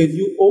 in this case,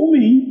 you owe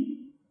me,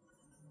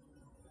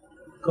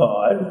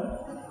 God.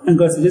 And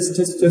God said, just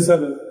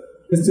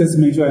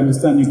make sure I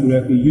understand you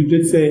correctly. You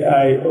did say,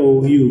 I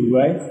owe you,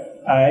 right?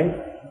 I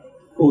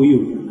owe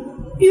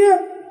you. Yeah.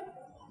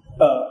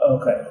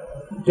 Okay.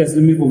 Just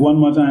let me for one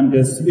more time,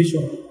 just to be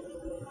sure.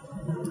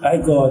 I,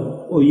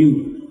 God, owe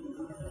you.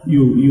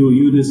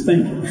 You this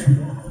thing.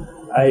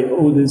 I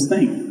owe this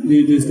thing.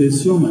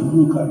 This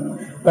human. Okay.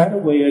 By the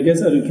way,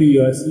 just out of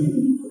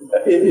curiosity,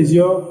 is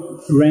your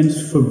rent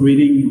for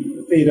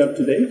breeding paid up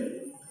to date?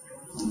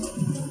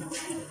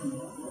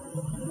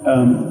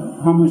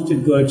 How much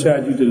did God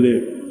charge you to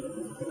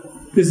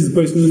live? This is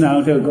the person who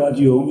now tell God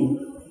you owe me.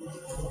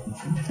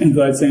 And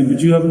God's saying, but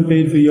you haven't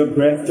paid for your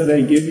breath that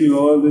I give you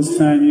all this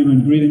time you've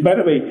been breathing. By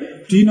the way,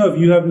 do you know if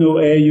you have no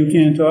air, you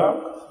can't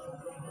talk?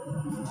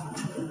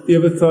 You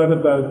ever thought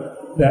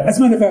about that? As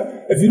a matter of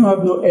fact, if you don't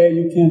have no air,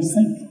 you can't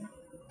think.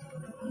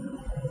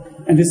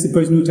 And this is the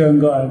person who telling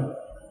God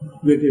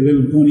with a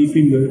little bony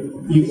finger,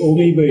 you owe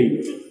me,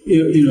 babe.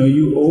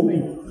 You owe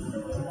me.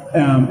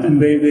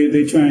 And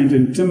they're trying to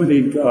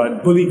intimidate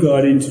God, bully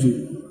God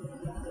into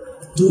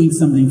doing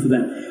something for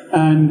them.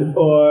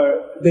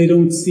 Or they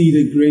don't see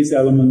the grace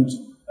element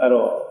at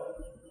all.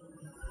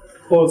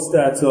 Paul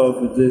starts off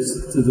with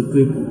this to the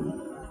people.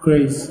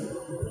 Grace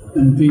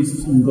and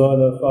peace from God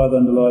our Father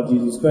and the Lord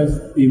Jesus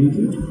Christ be with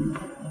you.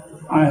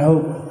 I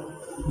hope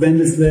when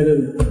this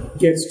letter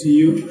gets to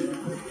you,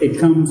 it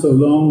comes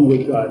along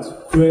with God's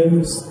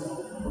grace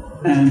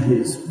and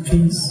His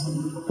peace.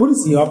 What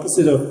is the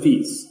opposite of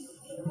peace?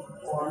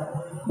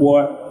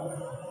 War.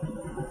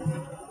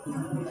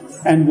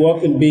 And war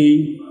can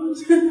be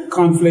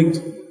conflict,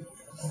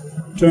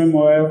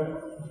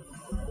 turmoil.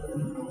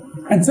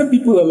 And some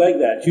people are like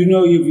that.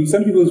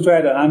 Some people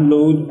try to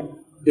unload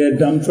their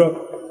dump truck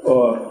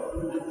or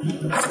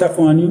stuff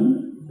on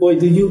you. Boy,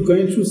 did you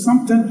going through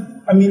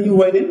something? I mean, you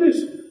right in it,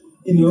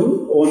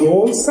 on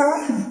all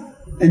sides.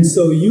 And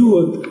so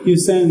you're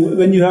saying,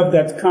 when you have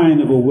that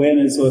kind of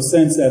awareness or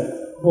sense that,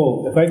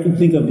 if I can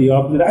think of the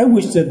opposite, I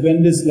wish that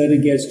when this letter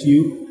gets to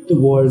you, the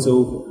war is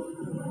over.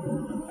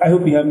 I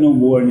hope you have no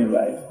war in your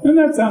life. And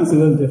that sounds a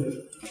little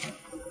different.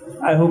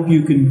 I hope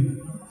you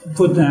can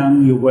put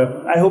down your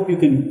weapon. I hope you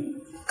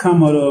can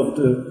come out of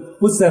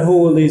what's that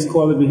hole they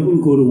call it when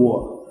people go to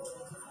war?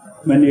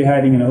 When they're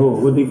hiding in a hole,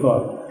 what do they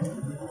call it?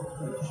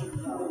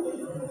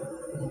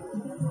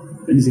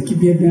 And he said,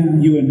 keep your head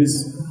down, you and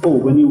this.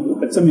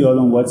 But some of y'all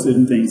don't watch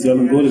certain things. Y'all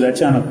don't go to that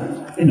channel,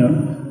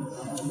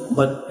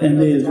 But, and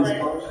they just...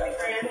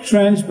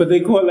 Trench, but they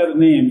call that a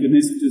name. And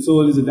the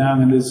soldiers are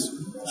down in this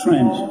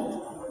trench.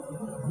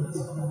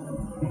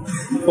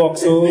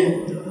 Foxhole.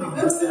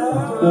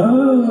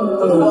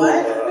 Oh.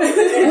 What?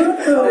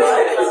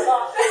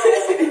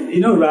 You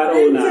know, rat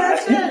hole now.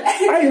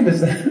 I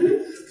understand.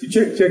 You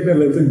check that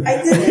little thing. I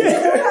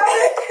didn't.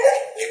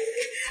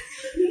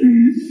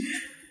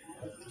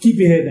 Keep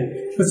your head down.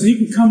 But so you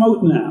can come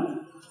out now.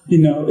 You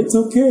know, it's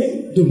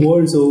okay. The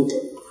war's over.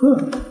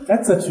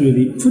 That's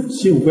actually, put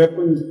your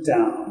weapons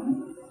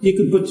down. You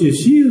can put your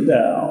shield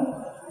down,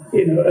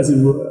 you know, as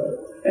it were.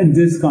 In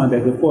this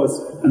context, of course,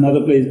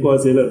 another place, Paul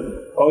said,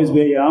 look, always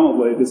wear your armor,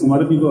 boy, because some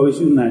other people are always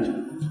shooting at you.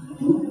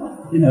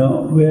 You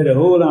know, wear the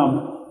whole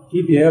armor.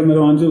 Keep your helmet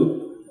on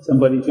too.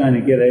 Somebody trying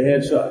to get a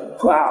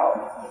headshot. Wow.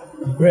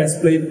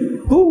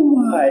 Breastplate.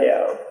 Boom.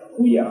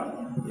 Yeah.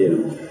 You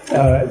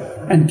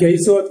know. And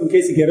case sword, in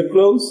case you get up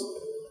close,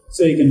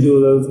 so you can do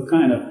those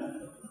kind of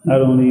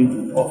not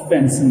only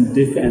offense and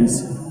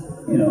defense,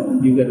 you know,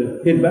 you got to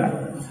hit back.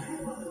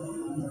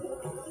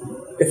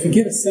 If you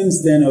get a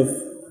sense then of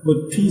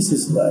what peace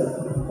is like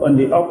on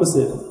the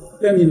opposite,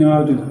 then you know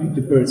how to treat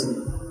the person.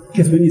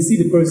 Because when you see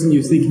the person,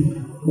 you're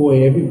thinking,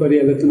 boy, everybody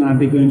are looking at,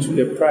 they're going through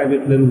their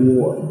private little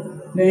war.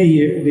 They're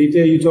here, they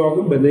tell you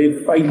talking, but they're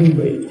fighting,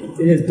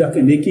 they're just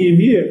ducking. They came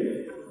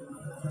here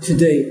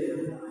today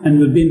and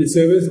will be in the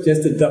service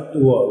just to duck the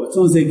war. As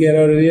soon as they get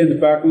out of there in the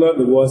parking lot,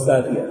 the war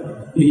starts again.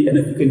 And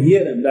if you can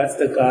hear them, that's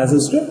the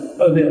Gaza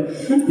Strip out there.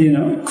 You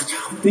know,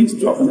 things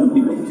dropping on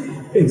people.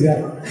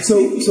 Exactly. So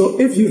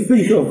if you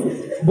think of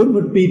what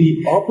would be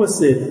the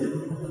opposite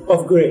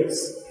of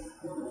grace,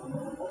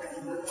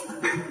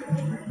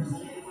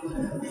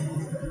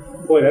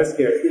 boy, that's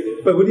scary.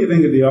 But what do you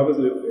think of the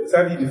opposite of grace?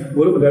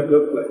 What would that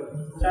look like?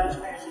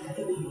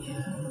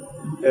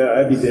 Yeah,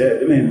 I'd be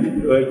dead. I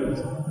mean, like,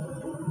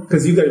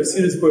 because you got to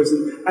see this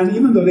person, and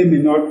even though they may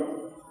not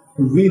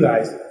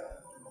realize it,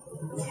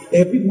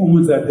 every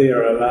moment that they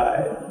are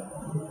alive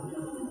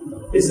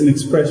is an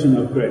expression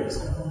of grace.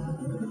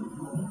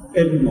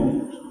 Every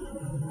moment.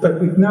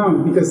 But now,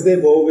 because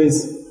they've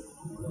always,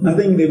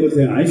 nothing they would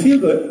say, I feel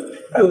good,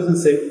 I wasn't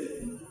sick,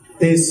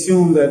 they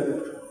assume that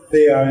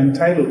they are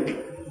entitled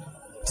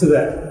to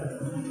that.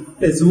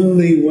 It's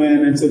only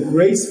when, and so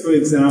grace, for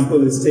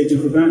example, is taken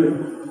for granted,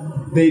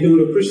 they don't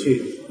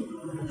appreciate it.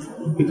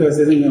 Because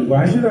they think,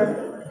 why should I?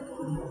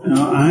 You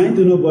know, I ain't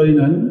do nobody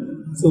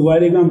nothing, so why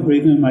they gonna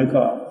break in my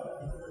car?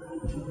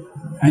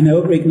 I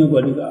never break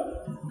nobody's car.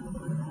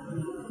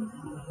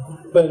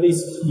 But at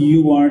least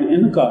you weren't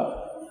in the car.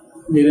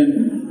 They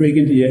didn't break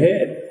into your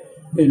head,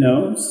 you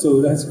know,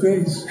 so that's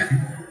grace.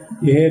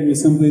 Your head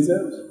was someplace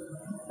else.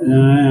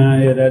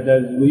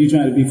 Were you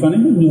trying to be funny?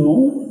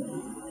 No.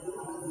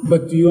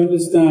 But do you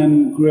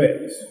understand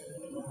grace?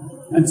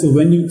 And so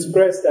when you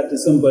express that to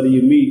somebody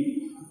you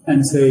meet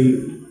and say,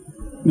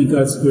 may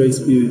God's grace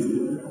be with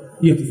you,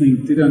 you have to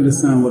think, did they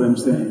understand what I'm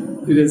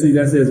saying? Did they think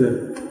that's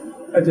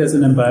just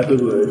an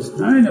embodied words?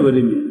 I know what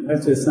they mean.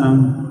 That just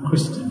sounds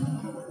Christian.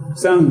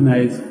 Sounds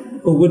nice,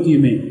 but what do you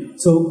mean?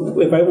 So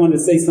if I want to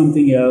say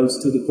something else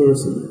to the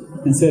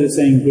person, instead of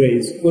saying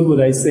grace, what would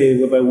I say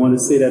if I want to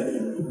say that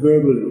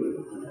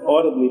verbally,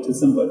 audibly to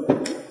somebody?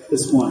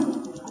 This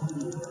one.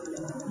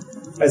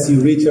 As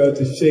you reach out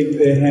to shake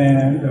their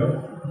hand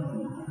or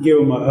give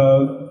them a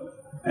hug,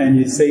 and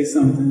you say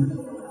something,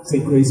 say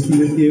grace be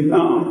with you.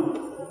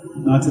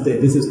 Not today.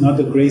 This is not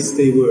the grace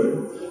day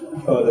word,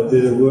 or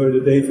the word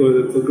today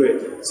for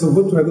grace. So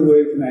what other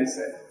word can I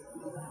say?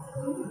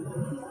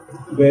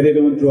 Where they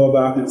don't draw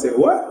back and say,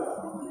 what?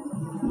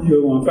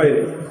 You want to fight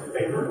it?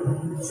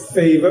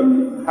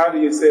 Favor. How do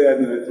you say that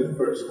to the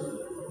person?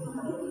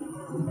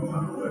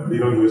 We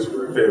don't use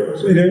favor.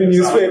 We don't even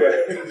use favor.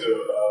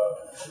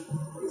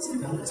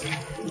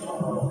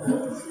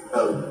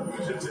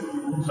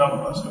 Some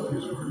of us don't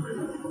use favor.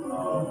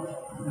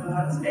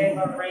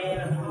 Favor, rain,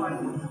 and fun.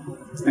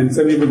 And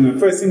some people, the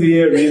first thing they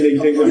hear rain, they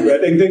can take the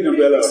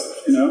umbrella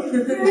off, you know?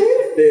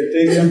 They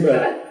take the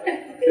umbrella.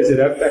 They say,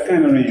 that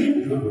kind of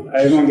rain,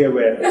 I won't get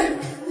wet.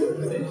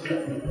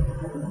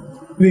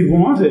 We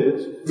want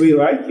it, we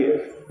like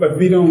it, but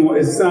we don't want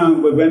it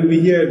sound, but when we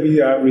hear it,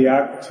 we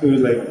react to it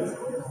like,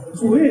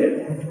 it's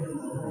weird.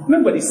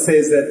 Nobody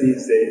says that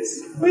these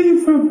days. Where are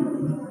you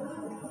from?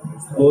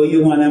 Oh,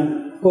 you want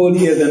them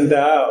holier than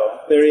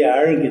thou, very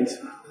arrogant.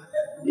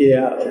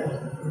 Yeah.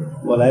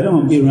 Well, I don't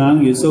want to be around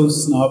you, you're so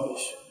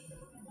snobbish.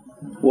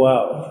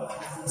 Wow.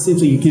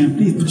 Seems like you can't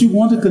please, but you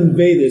want to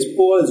convey this.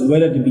 Paul is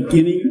right at the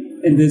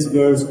beginning in this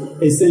verse,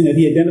 is saying that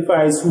he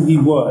identifies who he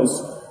was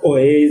or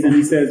is, and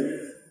he says,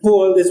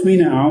 Paul is me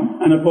now,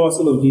 an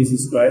apostle of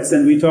Jesus Christ.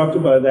 And we talked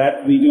about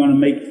that. We don't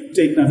want to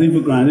take nothing for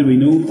granted. We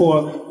know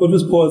Paul. What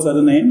was Paul's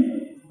other name?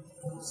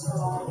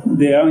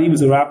 There, he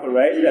was a rapper,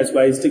 right? That's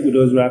why he stick with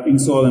those rapping,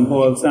 Saul and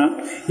Paul.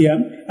 Yeah.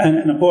 And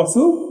an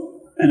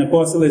apostle? An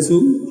apostle is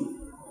who?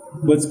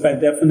 What's by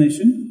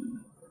definition?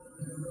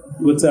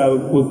 What's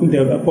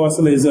the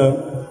apostle is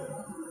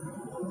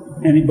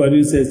anybody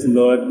who says the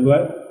Lord,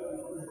 what?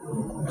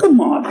 Come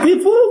on,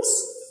 people.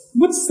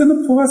 What's an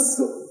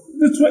apostle?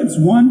 That's right, it's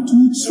 1,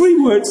 2,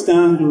 3 words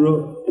down the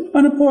road.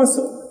 An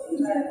apostle.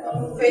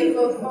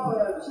 Faithful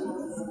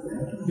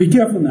for Be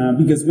careful now,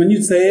 because when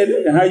you say it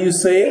and how you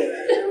say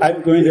it,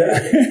 I'm going to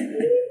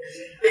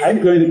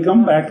I'm going to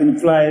come back and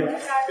apply it.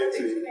 It's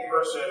a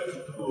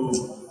person who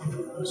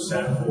was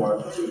sent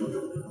forth to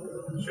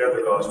share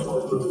the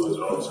gospel, but who is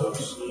also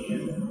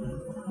seeing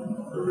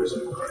the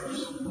risen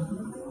Christ.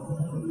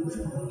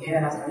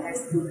 Yeah, that's what has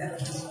to do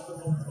that.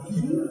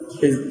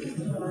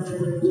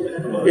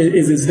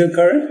 Is it still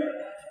current?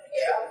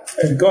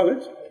 Yeah. At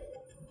college?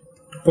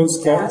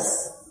 Post-college?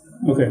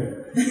 Okay.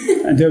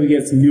 Until we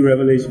get some new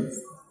revelations.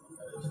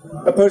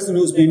 A person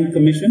who's been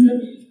commissioned,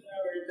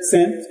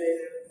 sent,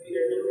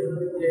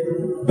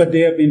 but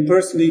they have been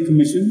personally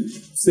commissioned,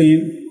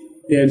 saying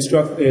they're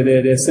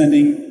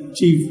sending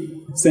chief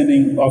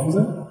sending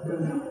officer.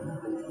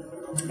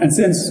 And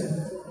since,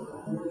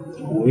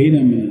 wait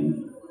a minute.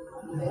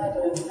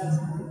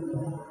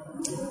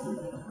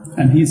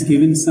 And he's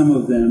given some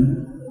of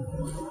them,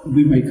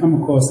 we may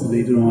come across it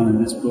later on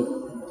in this book.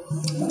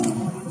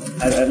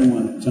 I don't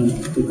want to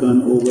jump the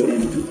gun over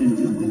in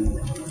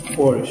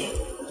Forish.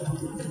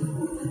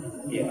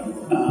 Yeah.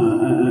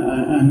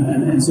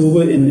 And it's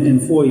over in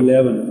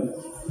 4:11.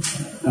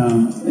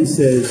 It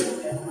says,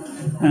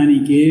 and he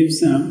gave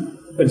some,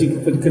 but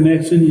for the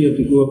connection you have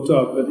to go up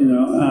top. But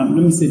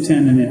let me say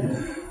 10 in there.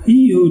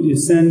 He who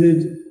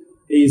descended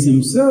is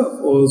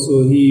himself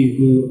also he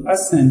who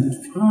ascended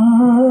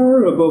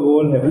far above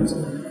all heavens,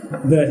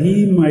 that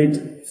he might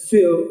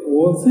fill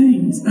all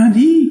things. And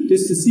he,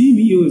 just to see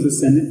he who was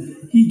ascended,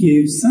 he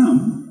gave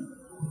some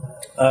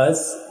as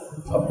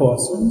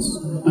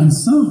apostles, and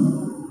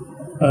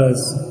some as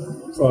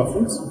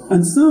prophets,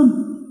 and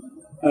some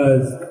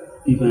as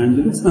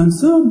evangelists, and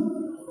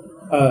some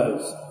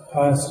as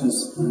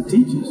pastors and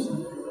teachers.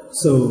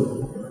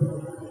 So,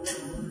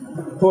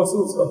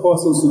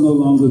 apostles who no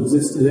longer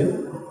exist today,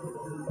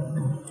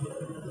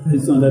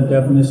 based on that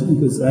definition,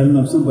 because I don't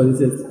know if somebody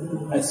says,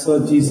 I saw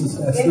Jesus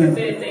last night.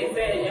 They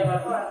said you're a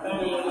part. I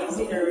mean, you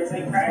see the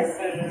risen Christ,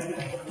 and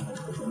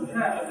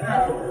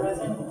how the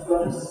risen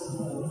was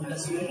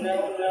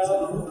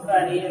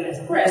nobody in his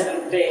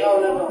present day. Oh,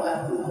 no.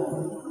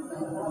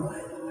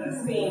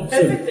 Seen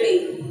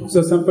physically.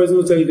 So some person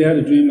will tell you they had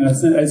a dream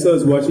last night. I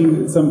was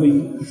watching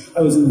something.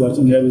 I was in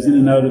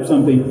and out of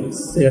something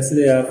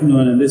yesterday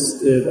afternoon, and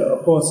this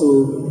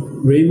Apostle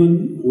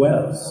Raymond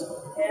Wells.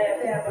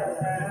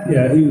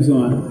 Yeah, he was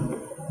on.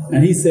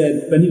 And he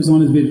said, when he was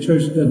on his way to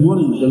church that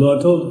morning, the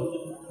Lord told him.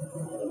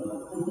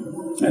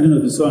 I don't know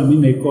if you saw him, he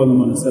may call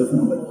him on his cell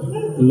phone, but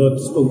the Lord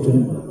spoke to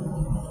him.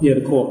 He had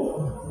a call.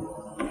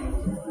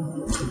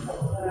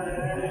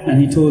 And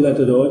he told that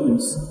to the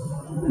audience.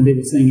 And they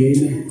were saying,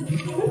 Amen.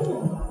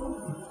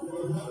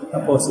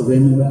 Apostle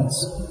Raymond Wells.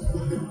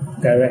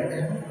 Direct.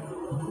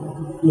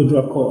 No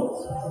drop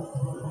calls.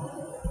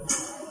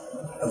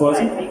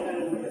 Apostle?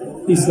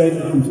 He's slightly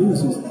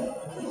confused.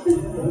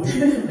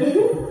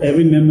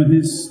 Every member of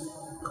his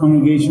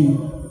congregation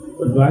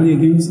would rally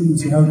against him and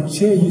say, how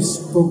dare you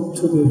spoke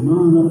to the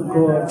man of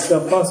God, the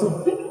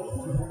apostle?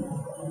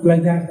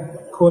 Like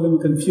that. Call him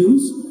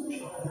confused.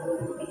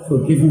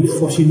 Forgive him,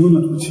 for she knew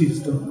not what she has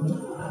done.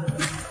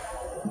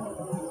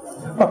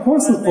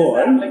 Apostle Paul,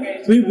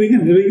 we're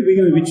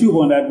going to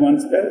chew on that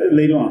once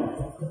later on.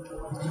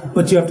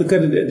 But you have to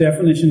cut a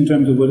definition in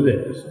terms of what it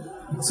is.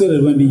 So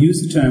that when we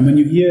use the term, when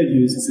you hear it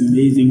used, it's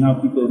amazing how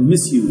people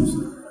misuse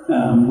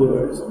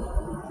words.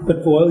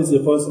 But Paul is the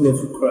apostle of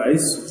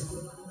Christ,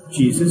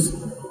 Jesus,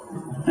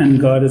 and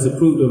God has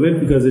approved of it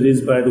because it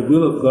is by the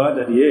will of God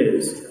that he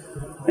is.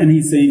 And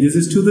he's saying this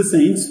is to the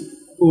saints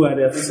who are at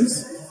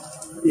Ephesus.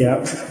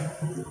 Yeah.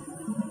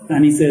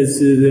 And he says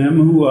to them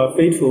who are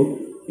faithful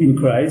in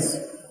Christ,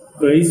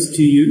 grace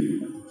to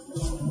you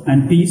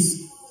and peace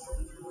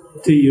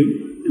to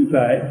you,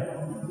 implied,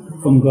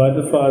 from God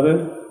the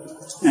Father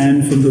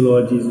and from the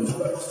Lord Jesus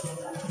Christ.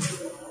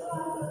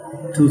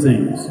 Two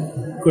things.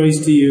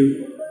 Grace to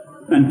you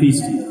and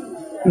peace to you.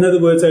 In other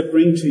words, I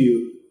bring to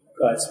you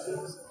God's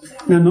peace.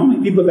 Now,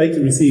 normally people like to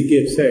receive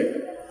gifts, hey?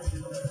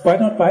 Why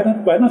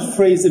not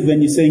phrase it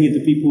when you're saying it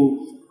to people,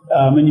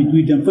 when you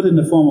greet them, put it in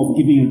the form of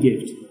giving a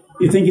gift.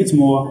 You think it's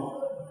more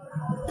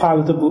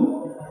palatable?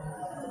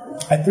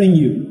 I bring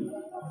you.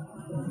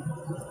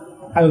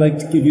 I would like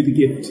to give you the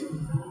gift.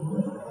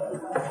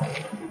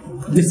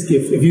 This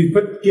gift, if you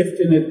put gift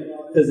in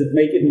it, does it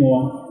make it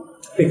more?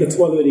 They could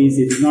swallow it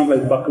easy. It's not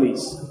like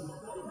Buckley's.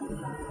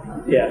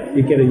 Yeah,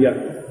 you get a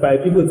yuck.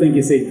 But people think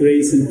you say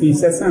grace and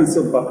peace. That sounds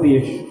so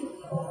Buckley-ish.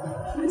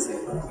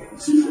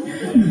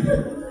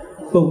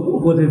 But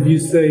what if you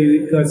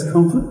say God's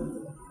comfort?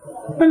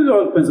 And it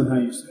all depends on how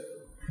you say it.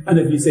 And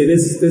if you say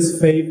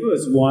this favor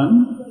is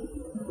one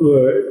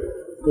word,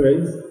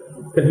 grace,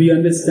 that we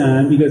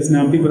understand, because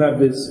now people have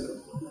this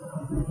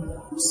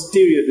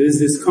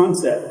this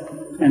concept,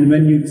 and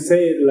when you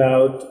say it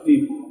loud to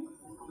people,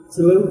 it's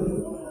a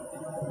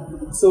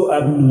little so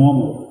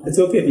abnormal. It's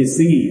okay if you're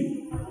singing it,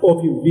 or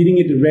if you're reading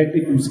it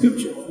directly from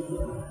Scripture.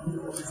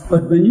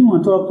 But when you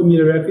want to talk to me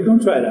directly,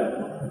 don't try that.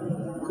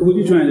 What are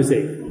you trying to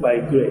say? By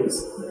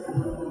grace.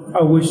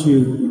 I wish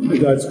you, may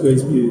God's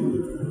grace be with you.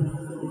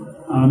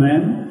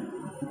 Amen.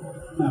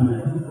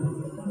 Amen.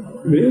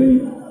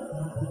 Really?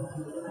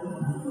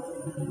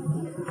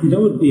 You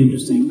know what would be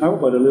interesting? How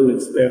about a little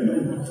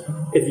experiment?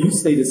 If you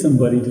say to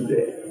somebody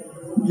today,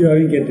 you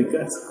already get the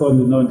guts, according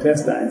to the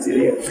non-intestines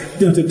here,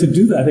 to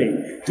do that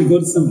thing, to go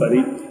to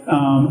somebody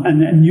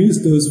and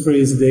use those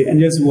phrases today and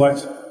just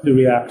watch the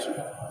reaction.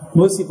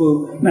 Most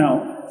people,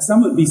 now,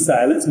 some would be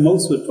silent,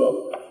 most would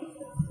probably.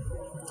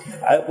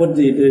 What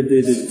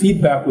the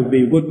feedback would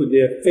be, what would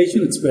their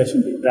facial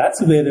expression be?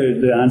 That's where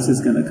the answer is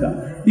going to come.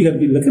 You got to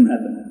be looking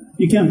at them.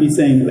 You can't be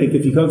saying, like,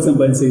 if you call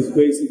somebody and say,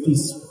 grace and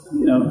peace,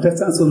 that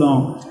sounds so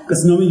long.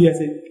 Because normally you have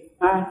to say,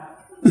 hi,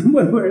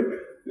 one word,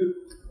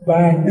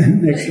 bye,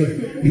 next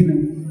word,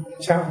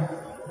 ciao,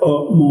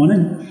 or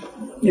morning,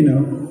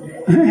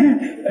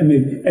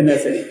 and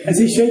that's it. And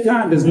see, shake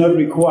hand does not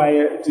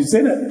require to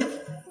say that.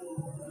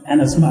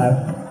 And a smile.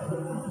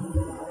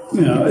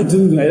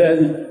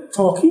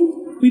 Talking.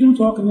 We don't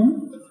talk now.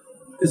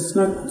 It's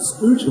not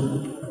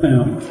spiritual.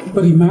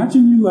 But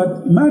imagine you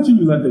had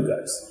the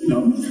guts,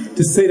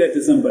 to say that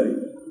to somebody.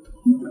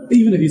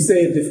 Even if you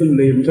say it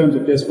differently in terms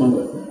of just one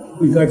word.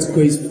 With God's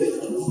grace.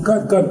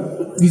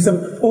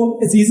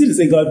 It's easy to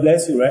say God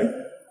bless you, right?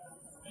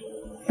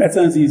 That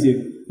sounds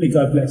easier. May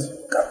God bless you.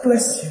 God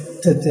bless you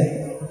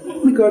today.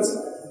 May God's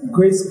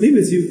grace be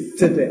with you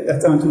today.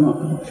 That sounds too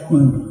long.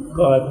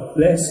 God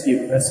bless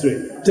you. That's three.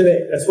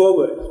 Today. That's 4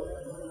 words.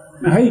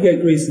 Now, how you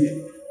get grace in it?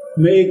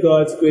 May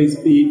God's grace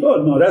be.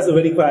 Oh no, that's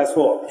already class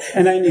 4,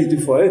 and I need to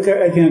do 4.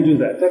 I can't do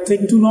that. That's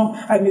taking too long.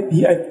 I need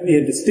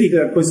to stay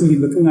that person be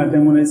looking at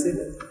them when I say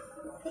that.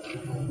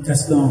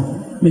 That's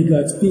long. May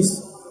God's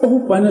peace. Oh,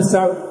 why not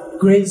start?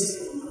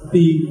 Grace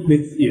be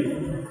with you.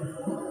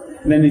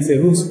 And then they say,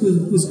 who's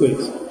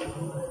grace?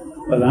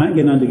 Well, I ain't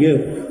getting on to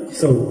give.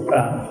 So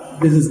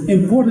this is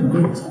important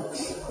grace.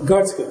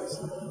 God's grace.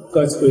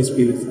 God's grace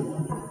be with you.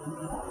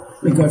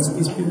 May God's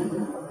peace be with you.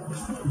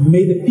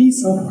 May the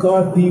peace of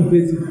God be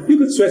with you. You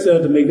could stretch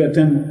out to make that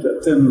 10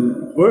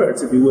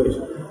 words if you wish.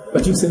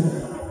 But you said,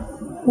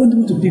 what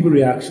was the people's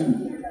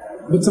reaction?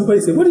 Would somebody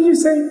say, what did you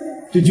say?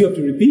 Did you have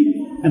to repeat?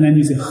 And then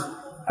you say,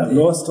 I've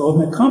lost all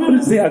my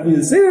confidence. They have me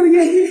to say that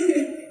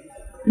again.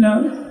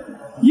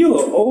 You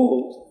are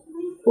old.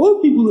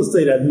 Old people will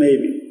say that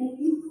maybe.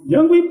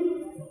 Young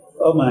people,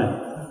 oh my,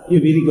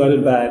 you really got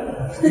it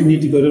bad. You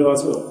need to go to the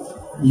hospital.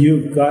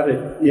 You got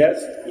it.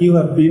 Yes, you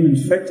have been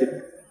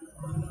infected.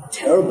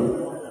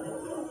 Terrible.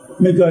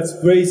 May God's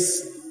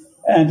grace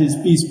and His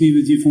peace be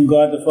with you from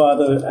God the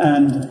Father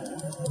and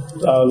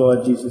our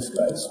Lord Jesus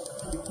Christ.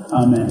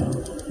 Amen.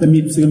 Let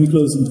me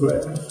close in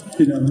prayer.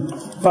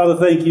 Father,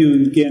 thank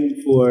you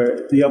again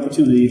for the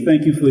opportunity.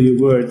 Thank you for your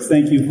words.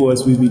 Thank you for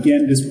as we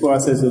begin this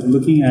process of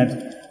looking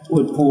at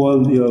what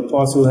Paul, the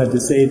apostle, had to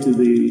say to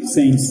the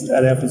saints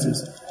at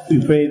Ephesus. We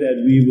pray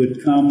that we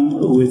would come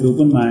with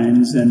open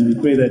minds, and we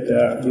pray that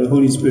your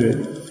Holy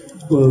Spirit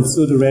will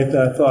so direct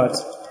our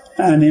thoughts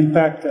and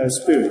impact our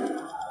spirit,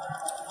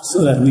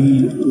 so that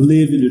we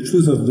live in the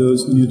truth of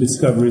those new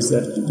discoveries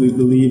that we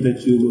believe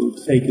that you will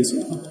take us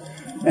on.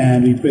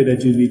 And we pray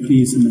that you'll be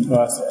pleased in the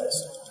process.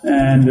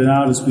 And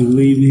now as we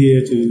leave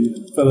here to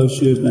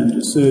fellowship and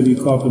to serve you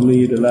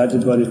corporately, the larger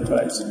body of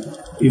Christ,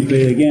 we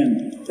pray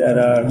again that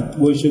our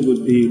worship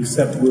would be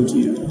acceptable to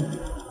you.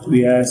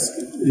 We ask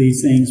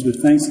these things with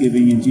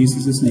thanksgiving in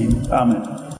Jesus' name. Amen.